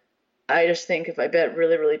 But I just think if I bet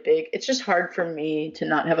really, really big, it's just hard for me to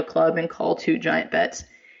not have a club and call two giant bets,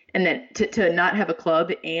 and then to not have a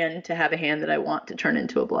club and to have a hand that I want to turn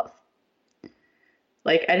into a bluff.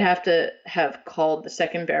 Like I'd have to have called the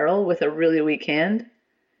second barrel with a really weak hand,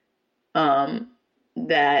 um,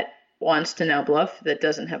 that wants to now bluff that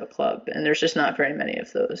doesn't have a club, and there's just not very many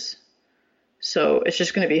of those. So it's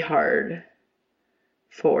just going to be hard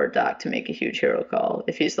for Doc to make a huge hero call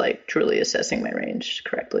if he's like truly assessing my range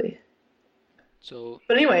correctly. So,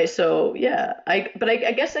 But anyway, so yeah, I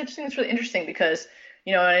guess I just think it's really interesting because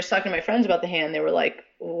when I was talking to my friends about the hand, they were like,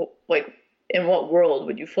 like, in what world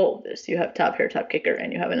would you fold this? You have top pair, top kicker,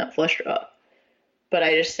 and you have enough flush draw. But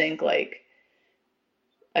I just think like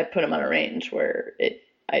I put him on a range where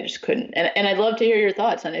I just couldn't. And I'd love to hear your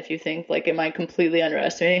thoughts on if you think like, am I completely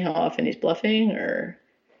underestimating how often he's bluffing, or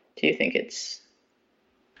do you think it's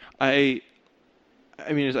I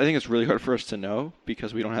I mean, I think it's really hard for us to know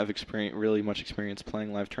because we don't have really much experience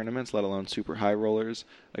playing live tournaments, let alone super high rollers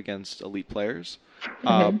against elite players.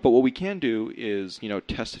 But what we can do is,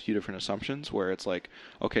 test a few different assumptions where it's like,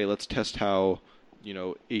 okay, let's test how,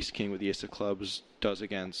 Ace King with the Ace of Clubs does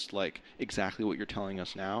against like exactly what you're telling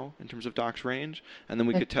us now in terms of Doc's range, and then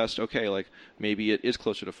we could test, okay, like maybe it is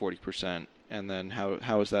closer to 40%. And then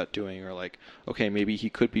how is that doing? Or like, okay, maybe he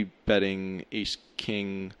could be betting Ace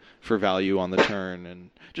King for value on the turn,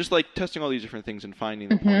 and just like testing all these different things and finding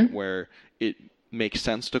the point where it makes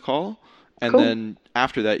sense to call. And Cool. then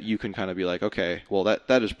after that, you can kind of be like, okay, well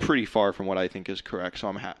that is pretty far from what I think is correct.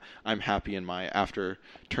 So I'm happy in my after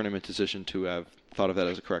tournament decision to have thought of that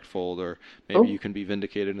as a correct fold, or maybe Cool. you can be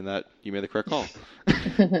vindicated in that you made the correct call.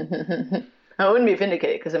 I wouldn't be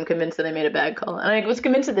vindicated because I'm convinced that I made a bad call. And I was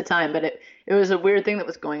convinced at the time, but it was a weird thing that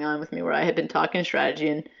was going on with me where I had been talking strategy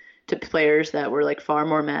and to players that were like far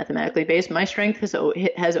more mathematically based. My strength has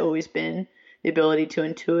always been the ability to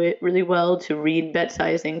intuit really well, to read bet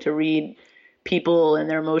sizing, to read people and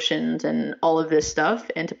their emotions and all of this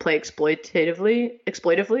stuff, and to play exploitably,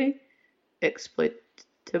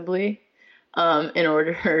 in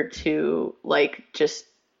order to like just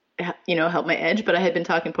help my edge. But I had been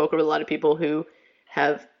talking poker with a lot of people who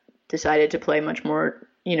have decided to play much more,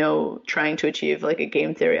 trying to achieve like a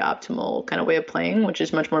game theory optimal kind of way of playing, which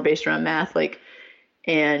is much more based around math.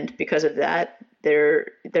 And because of that,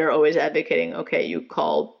 they're always advocating, okay, you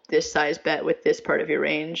call this size bet with this part of your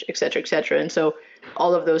range, et cetera, et cetera. And so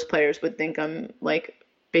all of those players would think I'm like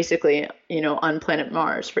basically, on planet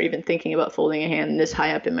Mars for even thinking about folding a hand this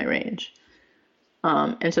high up in my range.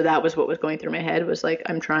 And so that was what was going through my head, was like,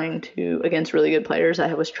 I'm trying to, against really good players,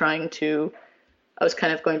 I was kind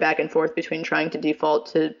of going back and forth between trying to default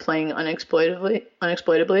to playing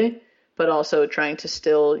unexploitably, but also trying to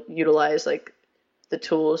still utilize like the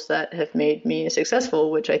tools that have made me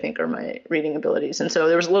successful, which I think are my reading abilities. And so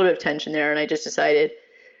there was a little bit of tension there, and I just decided,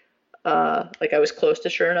 like I was close to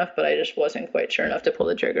sure enough, but I just wasn't quite sure enough to pull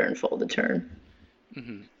the trigger and fold the turn.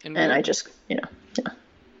 And I just, yeah.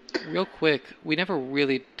 Real quick, we never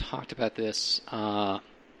really talked about this. So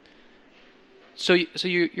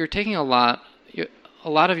you're taking a lot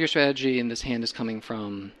of your strategy in this hand is coming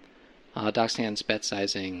from Doc's hand's bet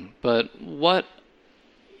sizing. But what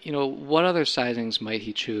other sizings might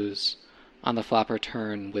he choose on the flop or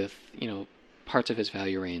turn with parts of his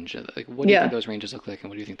value range? Like, what do you think those ranges look like, and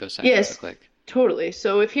what do you think those sizings look like? Totally.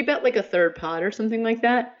 So if he bet like a third pot or something like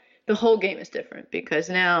that, the whole game is different, because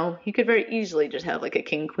now he could very easily just have like a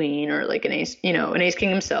king queen, or like an ace, an ace king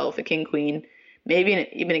himself, a king queen, maybe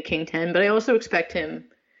even a king 10. But I also expect him,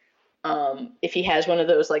 if he has one of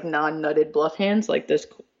those like non-nutted bluff hands like this,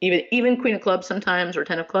 even queen of clubs sometimes, or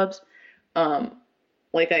 10 of clubs,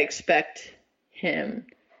 like I expect him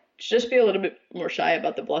to just be a little bit more shy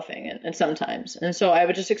about the bluffing and sometimes. And so I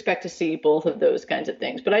would just expect to see both of those kinds of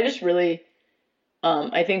things. But I just really,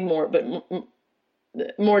 I think more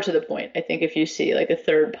to the point, I think if you see like a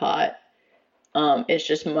third pot, it's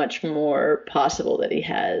just much more possible that he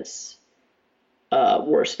has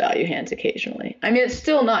worse value hands occasionally. I mean, it's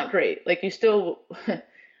still not great. Like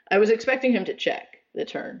I was expecting him to check the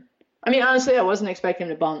turn. I mean, honestly, I wasn't expecting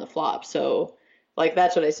him to bomb the flop. So like,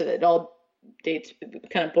 that's what I said. It all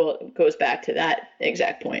goes back to that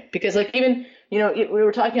exact point. Because like, even, we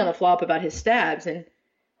were talking on the flop about his stabs, and,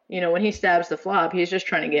 when he stabs the flop, he's just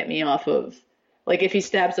trying to get me off of, like, if he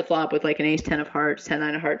stabs the flop with like an ace 10 of hearts, 10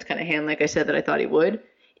 9 of hearts kind of hand, like I said that I thought he would,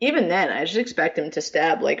 even then I just expect him to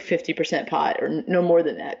stab like 50% pot or no more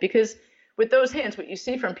than that. Because with those hands, what you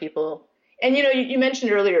see from people, and you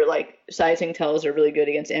mentioned earlier like sizing tells are really good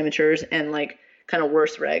against amateurs and like kind of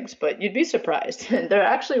worse regs, but you'd be surprised. They're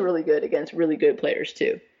actually really good against really good players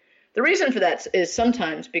too. The reason for that is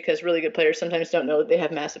sometimes because really good players sometimes don't know that they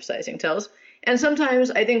have massive sizing tells. And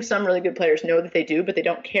sometimes I think some really good players know that they do, but they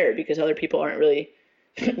don't care because other people aren't really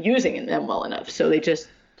using them well enough. So they just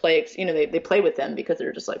play, they play with them because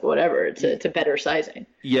they're just like, whatever, it's a better sizing.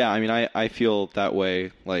 Yeah, I mean, I feel that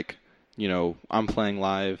way. Like, I'm playing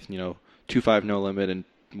live, 2-5 no limit, and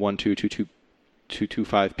 1-2, 2-2,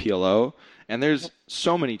 2-2-5 PLO. And there's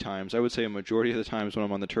so many times, I would say a majority of the times when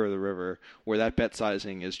I'm on the Tour of the River, where that bet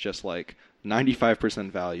sizing is just like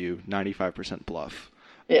 95% value, 95% bluff.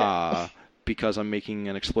 Yeah. Because I'm making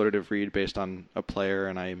an exploitative read based on a player,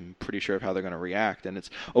 and I'm pretty sure of how they're going to react. And it's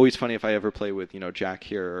always funny if I ever play with, Jack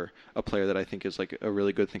here, or a player that I think is like a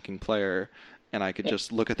really good thinking player, and I could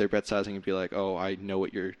just look at their bet sizing and be like, oh, I know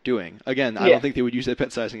what you're doing. Again, I don't think they would use that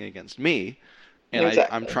bet sizing against me, and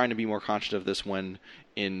Exactly. I'm trying to be more conscious of this when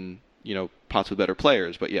in, pots with better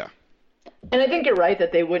players, but yeah. And I think you're right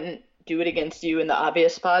that they wouldn't do it against you in the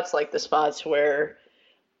obvious spots, like the spots where,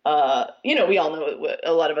 we all know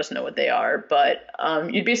a lot of us know what they are, but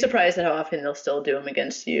you'd be surprised at how often they'll still do them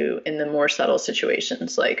against you in the more subtle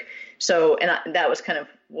situations. That was kind of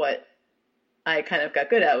what I kind of got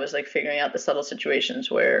good at, was like figuring out the subtle situations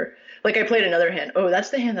where, like, I played another hand. Oh, that's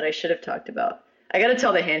the hand that I should have talked about. I got to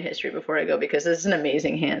tell the hand history before I go, because this is an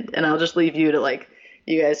amazing hand, and I'll just leave you to, like,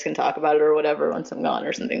 you guys can talk about it or whatever once I'm gone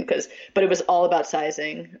or something. But it was all about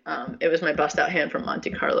sizing. It was my bust out hand from Monte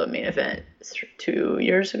Carlo main event 2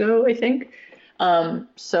 years ago, I think. I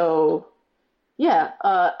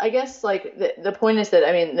guess like the point is that,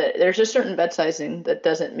 I mean, there's just certain bet sizing that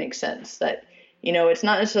doesn't make sense. That, it's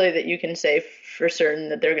not necessarily that you can say for certain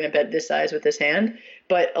that they're going to bet this size with this hand,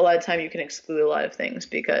 but a lot of time you can exclude a lot of things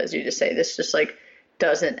because you just say this just like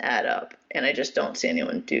doesn't add up, and I just don't see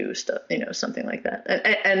anyone do stuff, something like that.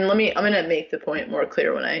 And I'm going to make the point more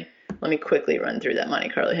clear let me quickly run through that Monte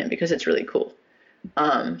Carlo hand because it's really cool.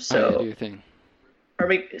 Do your thing.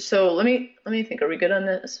 So let me think. Are we good on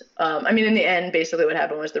this? I mean, in the end, basically what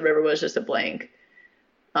happened was the river was just a blank.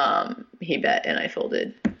 He bet and I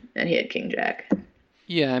folded, and he had King Jack.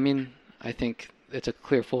 Yeah, I mean, I think it's a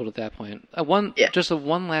clear fold at that point. Just the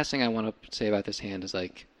one last thing I want to say about this hand is,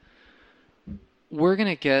 like, we're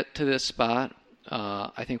gonna get to this spot.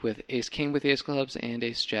 I think with Ace King with the Ace of Clubs and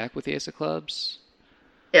Ace Jack with the Ace of Clubs.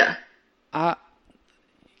 Yeah.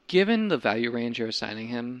 Given the value range you're assigning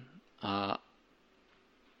him, I'd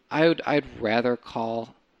rather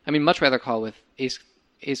call. I mean, much rather call with Ace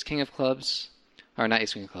King of Clubs, or not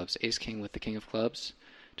Ace King of Clubs, Ace King with the King of Clubs,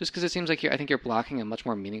 just because it seems like I think you're blocking a much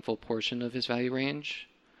more meaningful portion of his value range,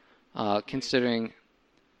 considering.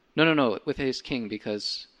 No, with Ace King,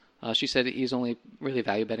 because she said he's only really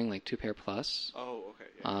value betting like 2 pair plus. Oh, okay.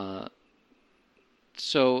 Yeah.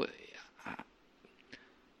 So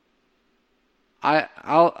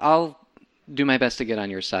I'll do my best to get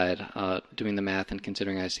on your side, doing the math and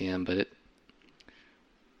considering ICM, but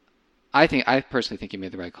I personally think you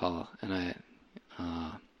made the right call, and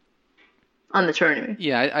on the tournament.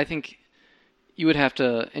 Yeah, I think you would have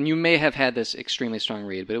to, and you may have had this extremely strong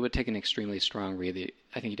read, but it would take an extremely strong read that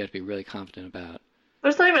I think you'd have to be really confident about. But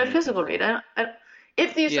it's not even a physical read.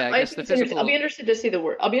 If these, yeah, I guess the physical. I'll be interested to see the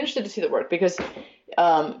work. I'll be interested to see the work because,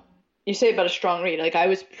 you say about a strong read. Like, I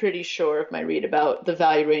was pretty sure of my read about the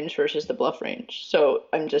value range versus the bluff range. So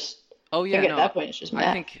I'm just. Oh yeah, at that point it's just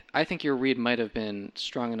math. I think your read might have been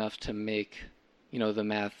strong enough to make, the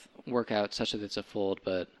math work out such that it's a fold,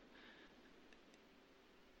 but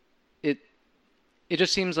it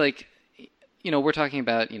just seems like, we're talking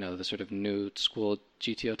about, the sort of new school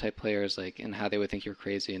GTO type players, like, and how they would think you're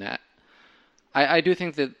crazy, and I do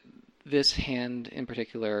think that this hand in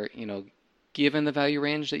particular, given the value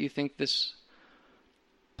range that you think this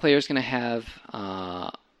player is going to have,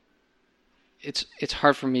 it's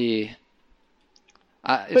hard for me.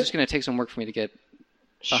 It's just going to take some work for me to get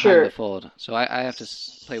behind the fold. So I have to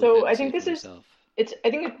play with it. So I think this is.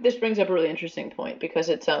 I think this brings up a really interesting point because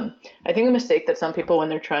it's I think a mistake that some people, when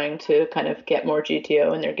they're trying to kind of get more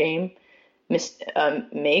GTO in their game,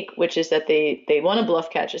 make, which is that they want to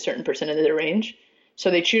bluff catch a certain percent of their range,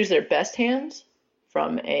 so they choose their best hands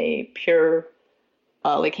from a pure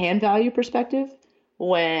like hand value perspective.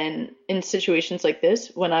 When in situations like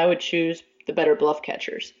this, when I would choose the better bluff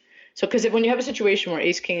catchers. So because when you have a situation where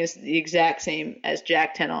Ace King is the exact same as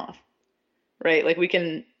Jack 10 off, right? Like, we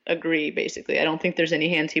can agree basically. I don't think there's any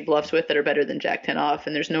hands he bluffs with that are better than Jack 10 off,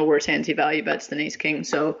 and there's no worse hands he value bets than Ace King.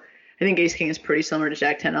 So I think Ace King is pretty similar to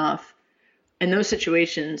Jack 10 off. In those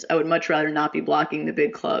situations, I would much rather not be blocking the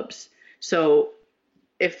big clubs. So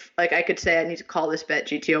if, like, I could say I need to call this bet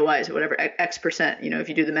GTO wise or whatever X percent, if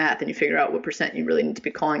you do the math and you figure out what percent you really need to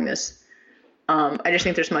be calling this, I just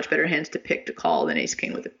think there's much better hands to pick to call than Ace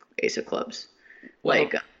King with the Ace of Clubs. Well,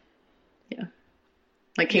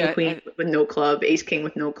 like King Queen with no club, Ace King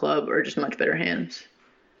with no club, or just much better hands.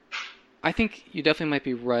 I think you definitely might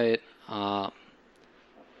be right. But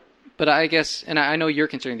I guess, and I know you're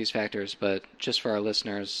considering these factors, but just for our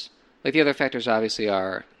listeners, like, the other factors obviously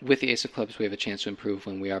are, with the Ace of Clubs, we have a chance to improve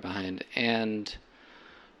when we are behind. And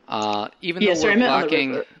Even Yeah, though sorry, we're I meant on the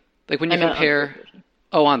blocking, river. like when I you meant on the compare,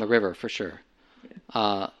 river. on the river for sure.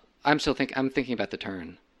 I'm thinking about the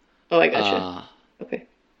turn. Oh, I gotcha. Uh, Okay.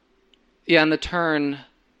 yeah, on the turn,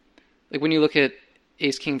 like when you look at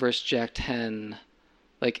Ace King versus Jack 10,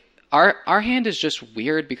 like our hand is just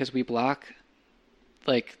weird because we block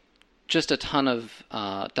like just a ton of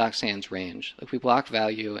Doxan's range. Like we block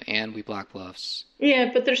value and we block bluffs.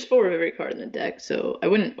 Yeah, but there's four of every card in the deck, so I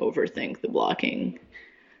wouldn't overthink the blocking.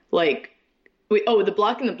 Like, the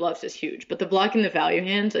blocking the bluffs is huge, but the blocking the value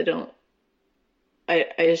hands, I don't. I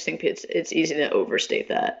just think it's easy to overstate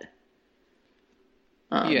that.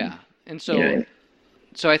 Yeah, and You know what I mean?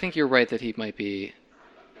 so I think you're right that he might be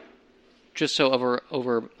just so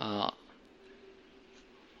over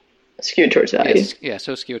Skewed towards value.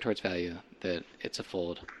 so skewed towards value that it's a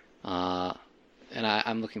fold. And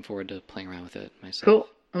I'm looking forward to playing around with it myself. Cool.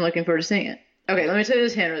 I'm looking forward to seeing it. Okay, let me tell you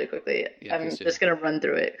this hand really quickly. Yeah, I'm please do. just gonna run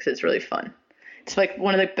through it because it's really fun. It's like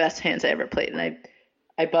one of the best hands I ever played, and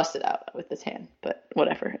I busted out with this hand, but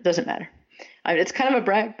whatever, it doesn't matter. I mean, it's kind of a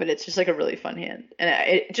brag, but it's just like a really fun hand, and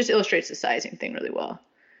it just illustrates the sizing thing really well.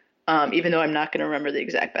 Even though I'm not going to remember the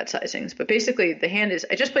exact bet sizings, but basically the hand is.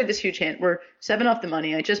 I just played this huge hand. We're 7 off the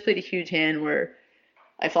money. I just played a huge hand where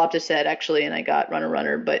I flopped a set actually, and I got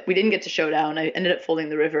runner, but we didn't get to showdown. I ended up folding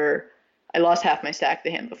the river. I lost half my stack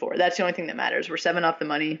the hand before. That's the only thing that matters. We're 7 off the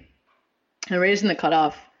money. I'm raising the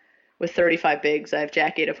cutoff with 35 bigs. I have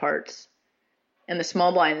Jack 8 of hearts. And the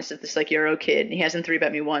small blind is just this like Euro kid. And he hasn't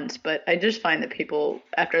 3-bet me once, but I just find that people,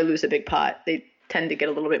 after I lose a big pot, they tend to get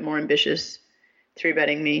a little bit more ambitious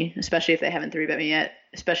 3-betting me, especially if they haven't 3-bet me yet,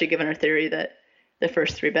 especially given our theory that the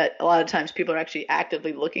first 3-bet, a lot of times people are actually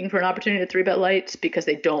actively looking for an opportunity to 3-bet lights because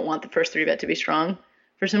they don't want the first 3-bet to be strong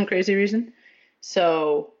for some crazy reason.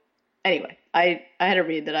 So anyway, I had a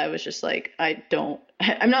read that I was just like,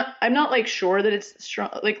 I'm not like sure that it's strong,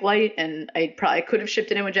 like light, and I probably could have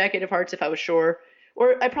shipped it in with Jack 8 of hearts if I was sure,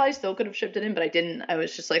 or I probably still could have shipped it in, but I didn't. I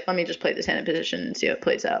was just like, let me just play this hand in position and see how it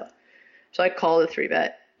plays out. So I call the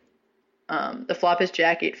 3-bet. The flop is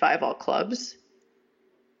Jack 8-5 all clubs,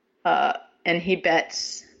 and he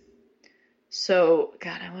bets. So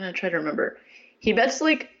God, I want to try to remember. He bets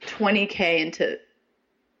like 20K into,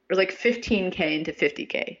 or like 15K into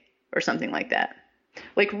 50K or something like that,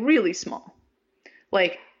 like really small.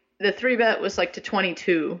 Like the 3-bet was like to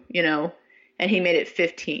 22, and he made it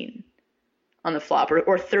 15 on the flop,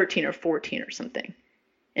 or 13 or 14 or something.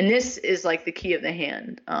 And this is like the key of the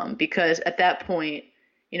hand, because at that point,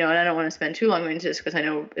 and I don't want to spend too long into this because I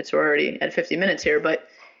know it's already at 50 minutes here, but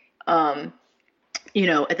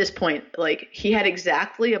at this point, like he had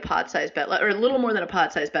exactly a pot size bet left, or a little more than a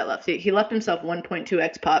pot size bet left. He left himself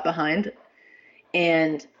 1.2x pot behind,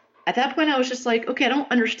 and at that point, I was just like, okay, I don't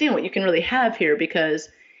understand what you can really have here, because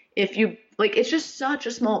if you like, it's just such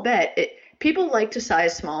a small bet. People like to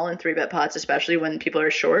size small in 3-bet pots, especially when people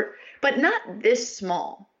are short, but not this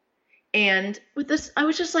small. And with this, I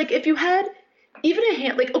was just like, if you had even a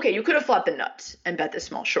hand, like, okay, you could have flopped the nuts and bet this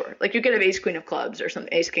small short. Like you could have ace queen of clubs or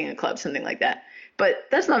something, ace king of clubs, something like that. But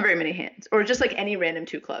that's not very many hands, or just like any random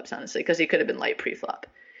 2 clubs, honestly, because he could have been light pre-flop.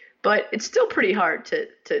 But it's still pretty hard to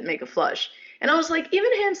make a flush. And I was like,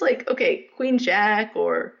 even hands like, okay, queen jack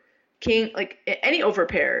or king, like any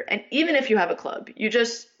overpair, and even if you have a club, you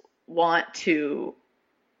just want to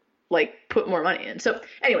like put more money in. So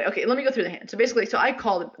anyway, okay, let me go through the hand. So basically, I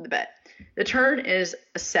call the bet. The turn is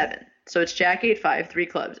a 7. So it's Jack 8-5, 3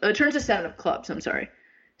 clubs. Oh, the turn's a 7 of clubs, I'm sorry.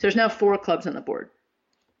 So there's now 4 clubs on the board.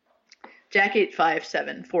 Jack 8-5,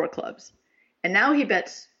 7, 4 clubs. And now he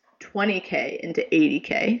bets 20K into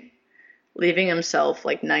 80K, leaving himself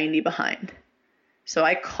like 90 behind. So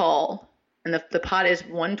I call, and the pot is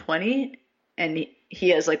 120, and he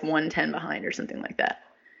has like 110 behind or something like that.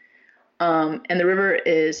 And the river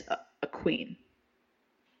is a queen,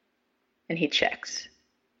 and he checks.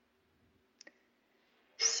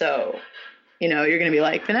 So, you're going to be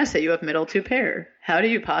like, Vanessa, you have middle 2 pair. How do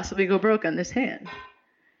you possibly go broke on this hand?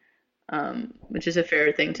 Which is a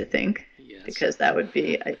fair thing to think. Yes. Because that would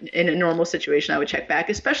be, in a normal situation, I would check back,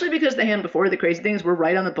 especially because the hand before, the crazy things were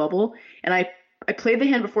right on the bubble, and I played the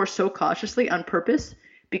hand before so cautiously on purpose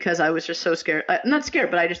because I was just so scared. I'm not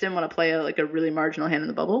scared, but I just didn't want to play a really marginal hand in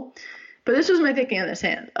the bubble. But this was my thinking on this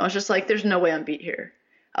hand. I was just like, there's no way I'm beat here.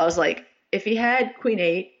 I was like, if he had queen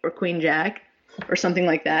 8 or queen jack or something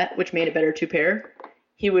like that, which made a better 2 pair,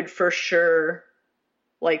 he would for sure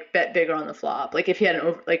like bet bigger on the flop. Like if he had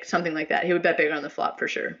something like that, he would bet bigger on the flop for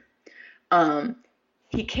sure.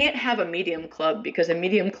 He can't have a medium club because a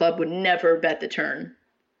medium club would never bet the turn.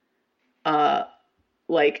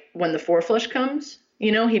 Like when the 4 flush comes,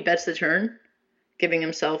 he bets the turn, giving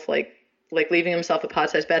himself like like leaving himself a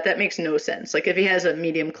pot-sized bet, that makes no sense. Like if he has a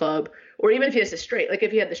medium club, or even if he has a straight, like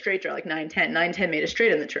if he had the straight draw, like 9-10, 9-10 made a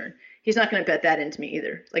straight on the turn, he's not going to bet that into me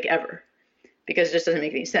either, like ever, because it just doesn't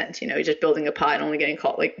make any sense. You know, he's just building a pot and only getting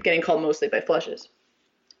called mostly by flushes.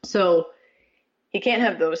 So he can't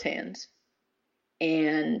have those hands.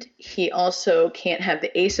 And he also can't have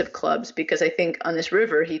the ace of clubs, because I think on this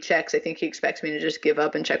river he checks. I think he expects me to just give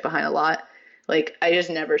up and check behind a lot. Like, I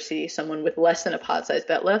just never see someone with less than a pot-sized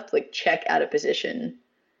bet left, like, check out of position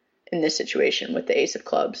in this situation with the ace of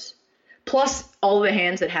clubs. Plus, all the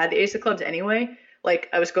hands that had the ace of clubs anyway, like,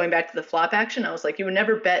 I was going back to the flop action. I was like, you would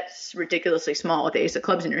never bet ridiculously small with the ace of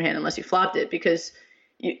clubs in your hand unless you flopped it, because,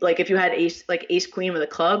 if you had ace queen with a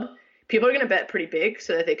club, people are going to bet pretty big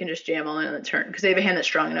so that they can just jam all in on the turn, because they have a hand that's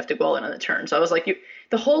strong enough to go all in on the turn. So I was like,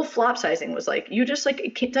 the whole flop sizing was like,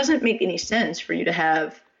 it doesn't make any sense for you to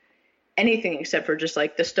have anything except for just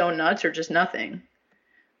like the stone nuts or just nothing.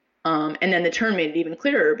 And then the turn made it even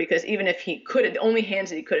clearer, because even if he could have, the only hands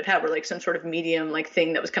that he could have had were like some sort of medium like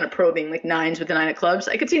thing that was kind of probing, like nines with the 9 of clubs.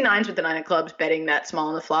 I could see nines with the 9 of clubs betting that small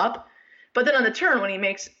on the flop. But then on the turn, when he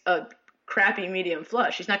makes a crappy medium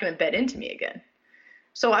flush, he's not going to bet into me again.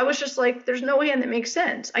 So I was just like, there's no hand that makes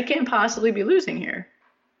sense. I can't possibly be losing here.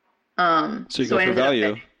 So you go for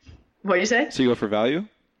value. What do you say? So you go for value?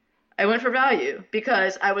 I went for value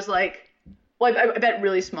because I was like, well, I bet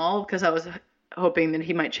really small because I was hoping that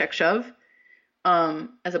he might check shove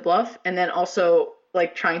as a bluff. And then also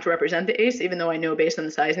like trying to represent the ace, even though I know based on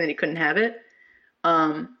the sizing that he couldn't have it.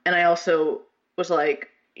 And I also was like,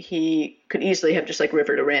 he could easily have just like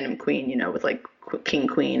rivered a random queen, you know, with like king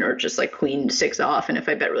queen or just like queen 6 off. And if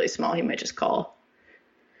I bet really small, he might just call.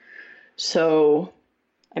 So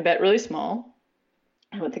I bet really small.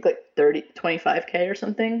 I would think like 25K or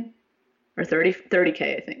something, or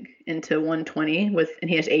 30K, I think, into 120 and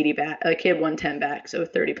he has 80 back. Like he had 110 back, so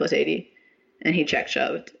 30 plus 80, and he check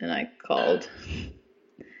shoved, and I called.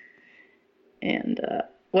 And I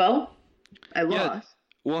lost. Yeah.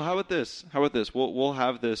 Well, how about this? We'll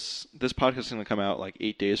have this podcast is going to come out like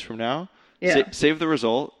 8 days from now. Yeah. Save the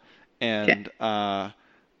result, and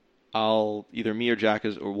I'll either me or Jack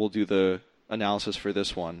or we'll do the analysis for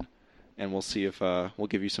this one, and we'll see if we'll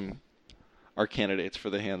give you our candidates for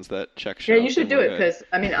the hands that check shove. Yeah, you should do it, because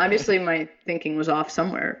I mean, obviously my thinking was off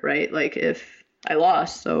somewhere, right? Like if I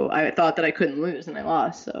lost, so I thought that I couldn't lose, and I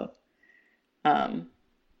lost, so.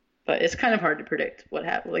 But it's kind of hard to predict what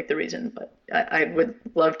happened, like the reason. But I would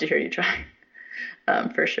love to hear you try,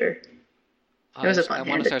 for sure. It was a fun I hand.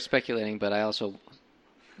 want to start speculating, but I also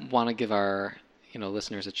want to give our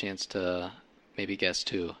listeners a chance to maybe guess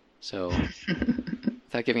too. So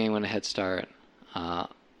without giving anyone a head start,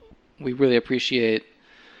 we really appreciate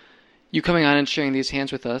you coming on and sharing these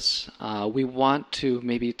hands with us. We want to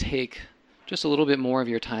maybe take just a little bit more of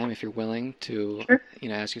your time, if you're willing to, Sure.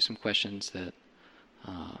 Ask you some questions that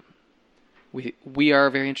we are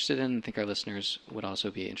very interested in, and think our listeners would also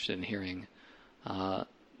be interested in hearing.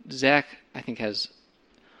 Zach, I think, has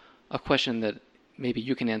a question that maybe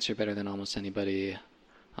you can answer better than almost anybody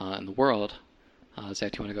in the world.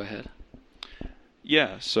 Zach, do you want to go ahead?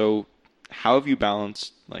 Yeah. So, how have you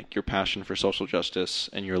balanced like your passion for social justice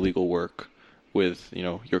and your legal work with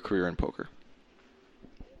your career in poker?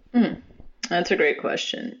 That's a great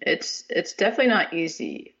question. It's definitely not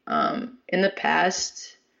easy. In the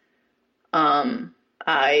past,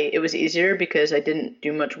 it was easier because I didn't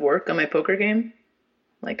do much work on my poker game.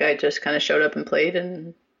 Like I just kind of showed up and played,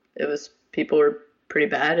 and people were pretty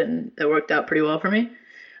bad, and it worked out pretty well for me.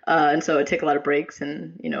 And so I'd take a lot of breaks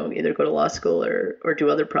and, either go to law school or do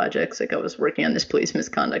other projects. Like I was working on this police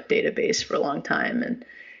misconduct database for a long time and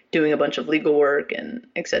doing a bunch of legal work and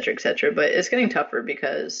et cetera, et cetera. But it's getting tougher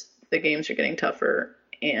because the games are getting tougher,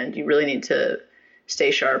 and you really need to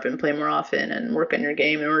stay sharp and play more often and work on your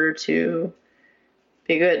game in order to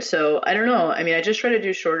be good. So I don't know. I mean, I just try to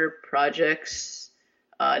do shorter projects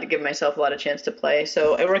to give myself a lot of chance to play.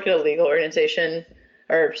 So I work at a legal organization,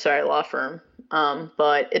 law firm.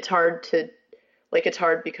 But it's hard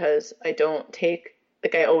because I don't take,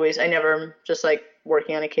 I never am just like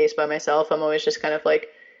working on a case by myself. I'm always just kind of like,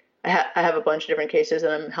 I have a bunch of different cases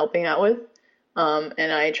that I'm helping out with.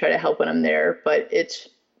 And I try to help when I'm there, but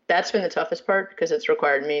that's been the toughest part because it's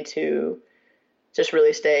required me to just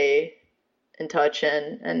really stay in touch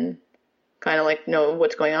and kind of like know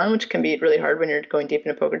what's going on, which can be really hard when you're going deep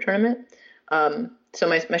in a poker tournament. So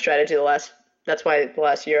my strategy that's why the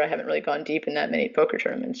last year I haven't really gone deep in that many poker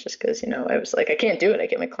tournaments, just because, I was like, I can't do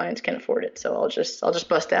it. My clients can't afford it. So I'll just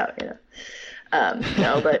bust out,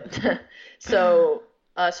 but so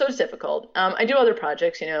it's difficult. I do other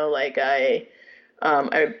projects, like I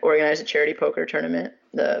organize a charity poker tournament,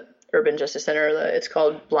 the Urban Justice Center. It's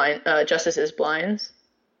called Justice is Blinds,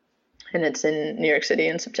 and it's in New York City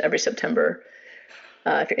in every September.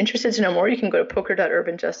 If you're interested to know more, you can go to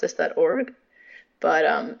poker.urbanjustice.org.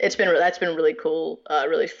 But that's been really cool,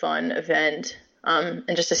 really fun event,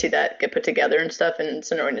 and just to see that get put together and stuff. And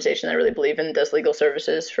it's an organization I really believe in, does legal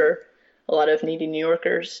services for a lot of needy New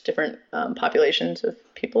Yorkers, different populations of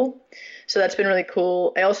people. So that's been really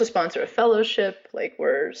cool. I also sponsor a fellowship, like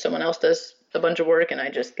where someone else does a bunch of work and I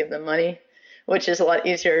just give them money, which is a lot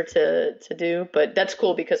easier to do. But that's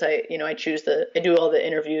cool because I do all the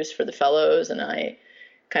interviews for the fellows, and I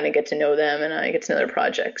kind of get to know them and I get to know their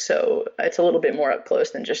projects. So it's a little bit more up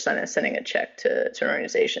close than just sending a check to an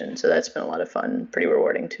organization. So that's been a lot of fun, pretty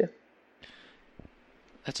rewarding too.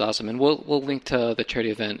 That's awesome. And we'll link to the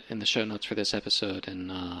charity event in the show notes for this episode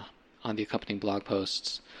and on the accompanying blog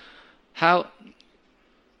posts.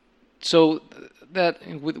 So that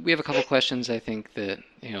we have a couple questions, I think, that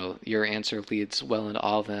your answer leads well into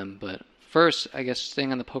all of them. But first, I guess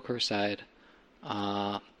staying on the poker side,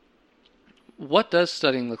 what does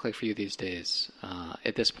studying look like for you these days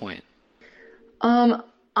at this point?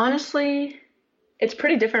 Honestly, it's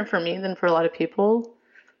pretty different for me than for a lot of people.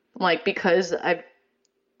 Like, because I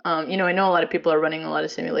know a lot of people are running a lot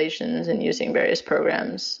of simulations and using various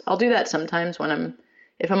programs. I'll do that sometimes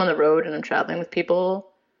if I'm on the road and I'm traveling with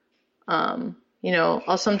people.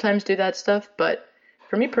 I'll sometimes do that stuff. But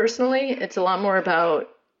for me personally, it's a lot more about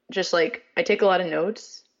just like I take a lot of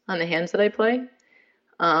notes on the hands that I play.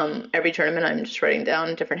 Every tournament, I'm just writing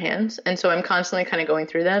down different hands. And so I'm constantly kind of going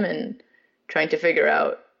through them and trying to figure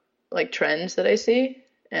out like trends that I see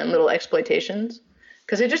and little exploitations.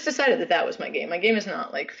 Because I just decided that was my game. My game is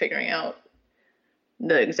not like figuring out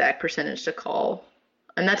the exact percentage to call.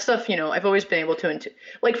 And that stuff, I've always been able to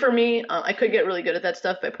like for me, I could get really good at that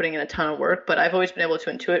stuff by putting in a ton of work, but I've always been able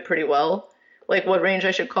to intuit pretty well, like what range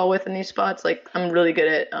I should call with in these spots. Like I'm really good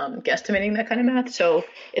at guesstimating that kind of math. So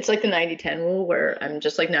it's like the 90-10 rule where I'm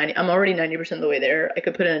just like I'm already 90% of the way there. I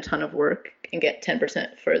could put in a ton of work and get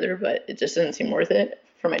 10% further, but it just doesn't seem worth it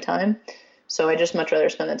for my time. So I just much rather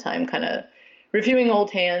spend the time kind of reviewing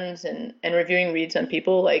old hands and reviewing reads on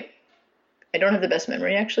people. Like I don't have the best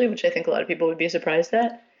memory actually, which I think a lot of people would be surprised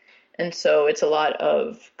at. And so it's a lot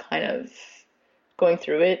of kind of going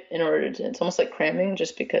through it in order to, it's almost like cramming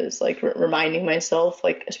just because like reminding myself,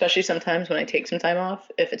 like, especially sometimes when I take some time off,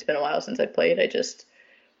 if it's been a while since I played, I just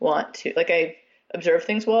want to, like I observe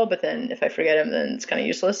things well, but then if I forget them, then it's kind of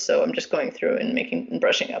useless. So I'm just going through and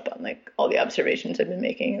brushing up on like all the observations I've been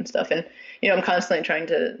making and stuff. And, I'm constantly trying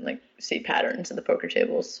to like see patterns in the poker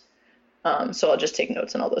tables. So I'll just take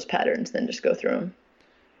notes on all those patterns, then just go through them.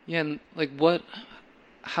 Yeah, and like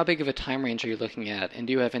how big of a time range are you looking at? And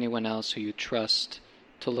do you have anyone else who you trust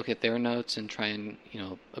to look at their notes and try and,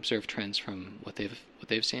 observe trends from what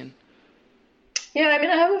they've seen? Yeah, I mean,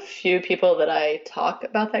 I have a few people that I talk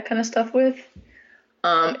about that kind of stuff with.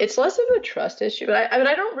 It's less of a trust issue, but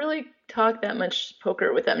I don't really talk that much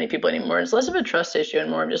poker with that many people anymore. It's less of a trust issue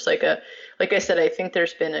and more of just like I said, I think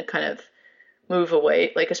there's been a kind of move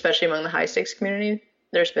away, like especially among the high stakes community,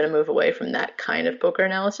 there's been a move away from that kind of poker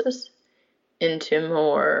analysis into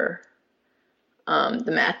more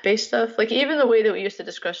the math-based stuff. Like even the way that we used to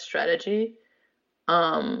discuss strategy,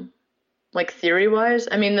 like theory-wise,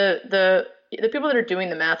 I mean the people that are doing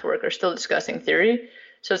the math work are still discussing theory.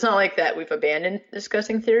 So it's not like that we've abandoned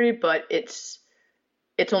discussing theory, but it's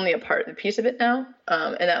only a piece of it now.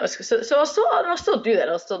 And that was so I'll still do that.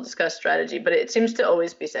 I'll still discuss strategy, but it seems to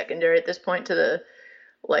always be secondary at this point to the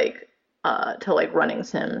to running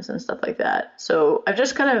sims and stuff like that. So I've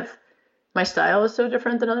just kind of, my style is so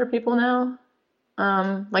different than other people now.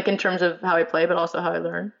 Like in terms of how I play, but also how I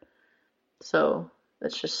learn. So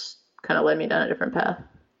that's just kind of led me down a different path.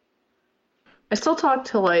 I still talk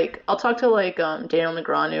to Daniel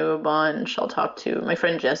Negreanu a bunch. I'll talk to my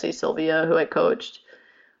friend Jesse Sylvia, who I coached.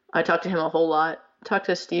 I talk to him a whole lot. I talk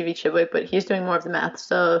to Stevie Chidwick, but he's doing more of the math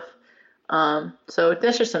stuff. So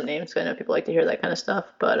that's just some names. I know people like to hear that kind of stuff.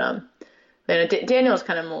 But Daniel's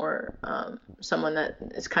kind of more someone that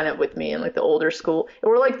is kind of with me in like the older school.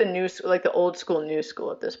 We're like the old school, new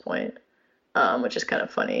school at this point, which is kind of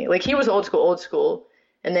funny. Like he was old school,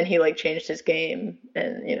 and then he like changed his game,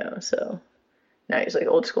 and so now he's like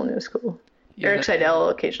old school, new school. Yeah, Eric Seidel I'll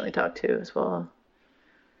occasionally talk to as well.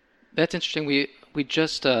 That's interesting. We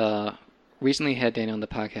just recently had Daniel on the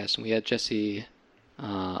podcast, and we had Jesse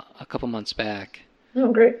a couple months back.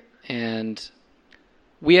 Oh, great. And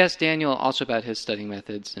we asked Daniel also about his studying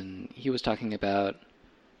methods, and he was talking about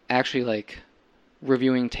actually like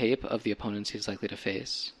reviewing tape of the opponents he's likely to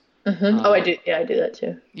face. Mm-hmm. I do. Yeah, I do that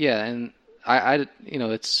too. Yeah, and I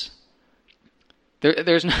it's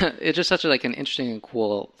there's not. It's just such like an interesting and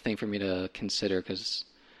cool thing for me to consider because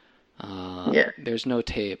there's no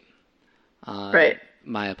tape on Right.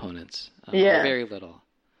 my opponents. Yeah. Very little.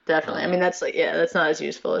 Definitely. I mean, that's like, yeah, that's not as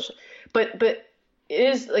useful as, but it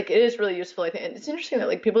is really useful, I think. And it's interesting that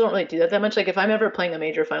like people don't really do that much. Like if I'm ever playing a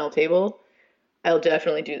major final table, I'll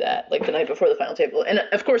definitely do that like the night before the final table. And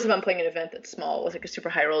of course, if I'm playing an event that's small with like a super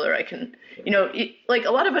high roller, I can, like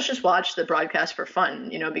a lot of us just watch the broadcast for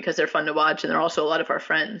fun, because they're fun to watch and they're also a lot of our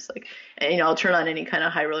friends. Like, and I'll turn on any kind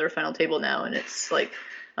of high roller final table now, and it's like,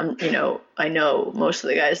 I know most of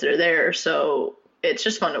the guys that are there, so it's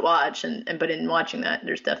just fun to watch. But in watching that,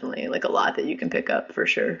 there's definitely like a lot that you can pick up for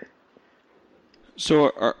sure.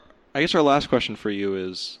 So I guess our last question for you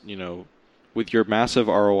is, with your massive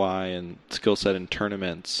ROI and skill set in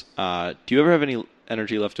tournaments, do you ever have any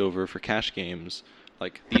energy left over for cash games,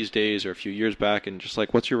 like these days or a few years back? And just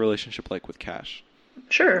like, what's your relationship like with cash?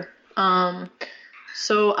 Sure.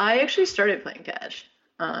 So I actually started playing cash.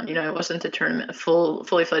 I wasn't a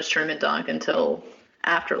fully fledged tournament donk until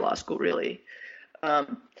after law school, really. I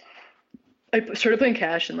started playing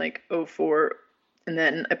cash in like 2004, and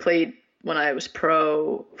then I played when I was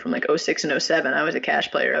pro from like 2006 and 2007. I was a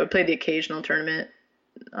cash player. I would play the occasional tournament,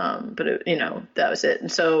 but that was it.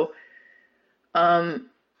 And so that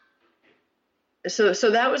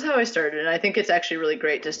was how I started. And I think it's actually really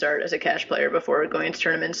great to start as a cash player before going into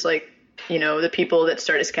tournaments. Like, the people that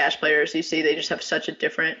start as cash players, you see, they just have such a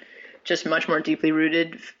different, just much more deeply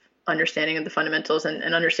rooted understanding of the fundamentals and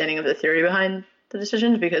understanding of the theory behind the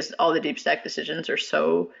decisions, because all the deep stack decisions are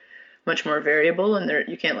so much more variable and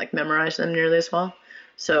you can't like memorize them nearly as well.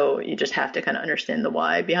 So you just have to kind of understand the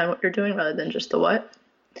why behind what you're doing rather than just the what.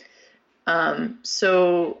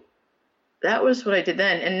 So that was what I did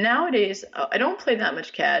then. And nowadays I don't play that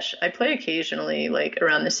much cash. I play occasionally, like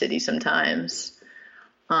around the city sometimes.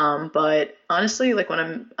 But honestly, like when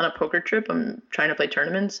I'm on a poker trip, I'm trying to play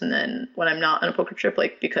tournaments. And then when I'm not on a poker trip,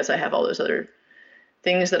 like because I have all those other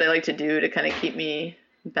things that I like to do to kind of keep me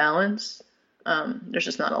balanced, there's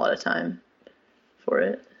just not a lot of time for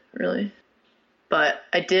it, really. But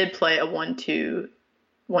I did play a $1,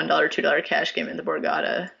 $2 cash game in the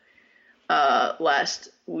Borgata last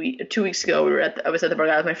week. 2 weeks ago, I was at the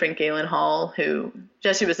Borgata with my friend Galen Hall, who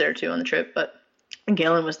Jesse was there too on the trip, but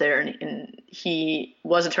Galen was there, and he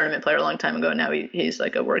was a tournament player a long time ago. Now he's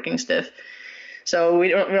like a working stiff. So we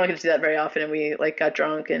don't get to do that very often, and we like got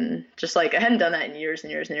drunk and just like I hadn't done that in years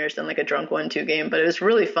and years and years, done like a drunk 1-2 game, but it was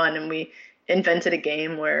really fun. And we invented a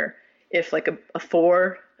game where if like a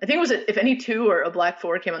 4, I think it was if any 2 or a black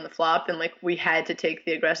 4 came on the flop, then like we had to take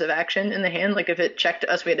the aggressive action in the hand. Like if it checked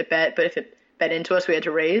us, we had to bet, but if it bet into us, we had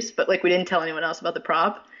to raise. But like we didn't tell anyone else about the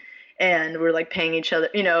prop, and we're like paying each other.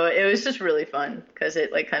 It was just really fun because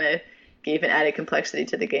it like kind of gave an added complexity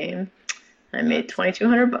to the game. I made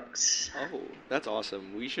 $2,200. Oh, that's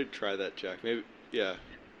awesome. We should try that, Jack. Maybe, yeah.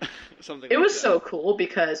 Something. It was so cool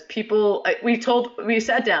because we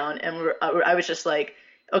sat down and I was just like,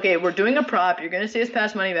 okay, we're doing a prop. You're going to see us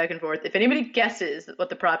pass money back and forth. If anybody guesses what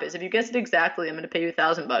the prop is, if you guess it exactly, I'm going to pay you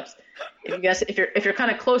 $1,000. If you're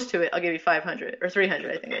kind of close to it, I'll give you 500 or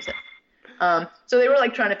 300, I think I said. So they were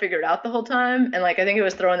like trying to figure it out the whole time. And like, I think it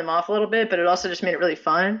was throwing them off a little bit, but it also just made it really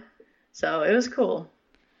fun. So it was cool.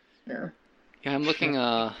 Yeah. Yeah, I'm looking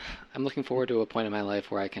forward to a point in my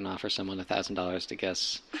life where I can offer someone $1,000 to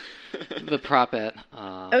guess the prop at.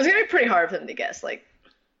 It was gonna be pretty hard for them to guess. Like,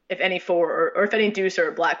 if any 4 or if any deuce or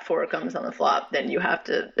a black 4 comes on the flop, then you have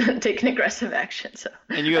to take an aggressive action. So.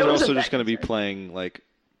 And you guys are also just going to be playing like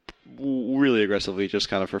really aggressively, just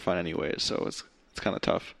kind of for fun, anyways. So it's kind of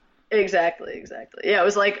tough. Exactly. Yeah, it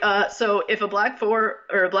was like so if a black 4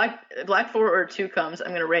 or a black 4 or a 2 comes,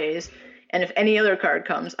 I'm gonna raise. And if any other card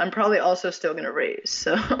comes, I'm probably also still going to raise.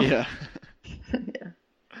 So yeah. Yeah.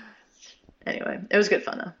 Anyway, it was good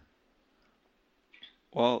fun, though.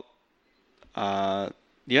 Well,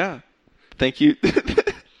 yeah. Thank you.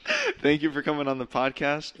 Thank you for coming on the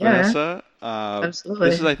podcast, Vanessa. Absolutely.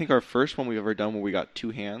 This is, I think, our first one we've ever done where we got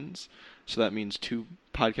 2 hands. So that means 2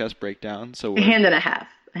 podcast breakdowns. So a hand and a half.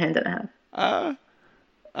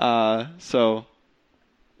 So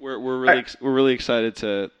we're really excited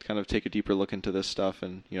to kind of take a deeper look into this stuff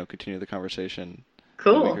and continue the conversation.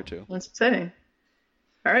 Cool. In a week or 2. That's exciting.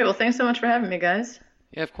 All right. Well, thanks so much for having me, guys.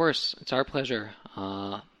 Yeah, of course. It's our pleasure.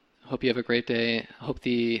 Hope you have a great day. Hope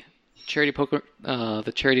the charity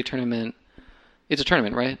tournament. It's a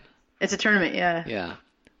tournament, right? It's a tournament. Yeah. Yeah.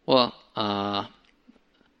 Well, are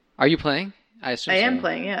you playing? I assume I am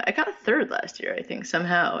playing, yeah. I got a 3rd last year, I think,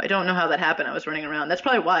 somehow. I don't know how that happened. I was running around. That's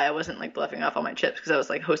probably why I wasn't, like, bluffing off all my chips, because I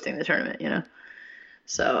was, like, hosting the tournament,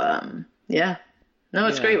 So, yeah. No,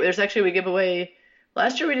 it's great. There's actually, we give away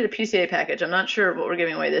Last year we did a PCA package. I'm not sure what we're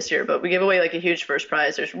giving away this year, but we give away like a huge first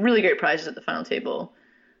prize. There's really great prizes at the final table.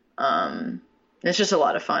 It's just a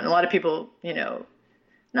lot of fun. A lot of people,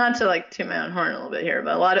 not to like toot my own horn a little bit here,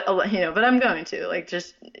 but but I'm going to like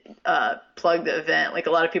just plug the event. Like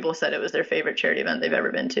a lot of people said it was their favorite charity event they've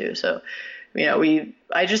ever been to. So,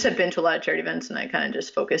 I just have been to a lot of charity events, and I kind of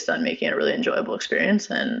just focused on making it a really enjoyable experience.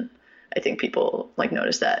 And I think people like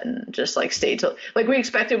noticed that and just like stayed till like we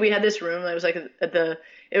expected. We had this room that was like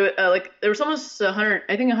like there was almost 100,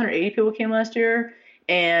 I think 180 people came last year,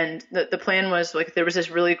 and the plan was like there was this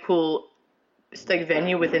really cool like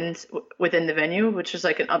venue within the venue, which is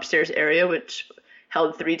like an upstairs area which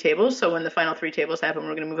held 3 tables. So when the final 3 tables happen,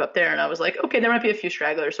 we're going to move up there. And I was like, okay, there might be a few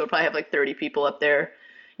stragglers, so we'll probably have like 30 people up there,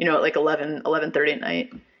 at like 11:30 at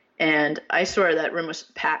night. And I swear that room was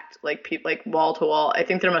packed, like like wall to wall. I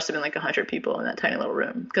think there must have been like 100 people in that tiny little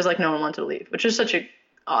room because like no one wanted to leave, which is such a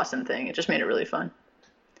awesome thing. It just made it really fun.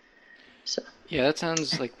 So Yeah, that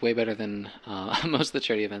sounds like way better than most of the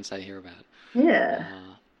charity events I hear about. yeah.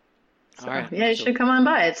 All right. Yeah, you should come on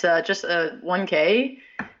by. It's just a 1K.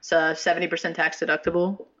 It's 70% tax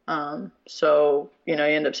deductible. So you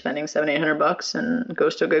end up spending $700-800 and it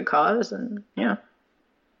goes to a good cause, and yeah.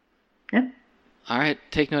 All right,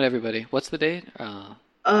 take note, everybody. What's the date? God,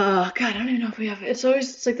 I don't even know if we have. It's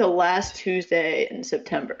like the last Tuesday in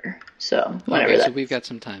September. So whenever Okay, so that. we've got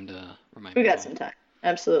some time to remind We got people. some time.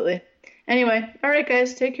 Absolutely. Anyway, all right,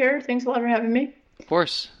 guys, take care. Thanks a lot for having me. Of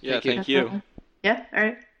course. Yeah, Thank you. thank you. Yeah. All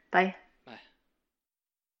right. Bye.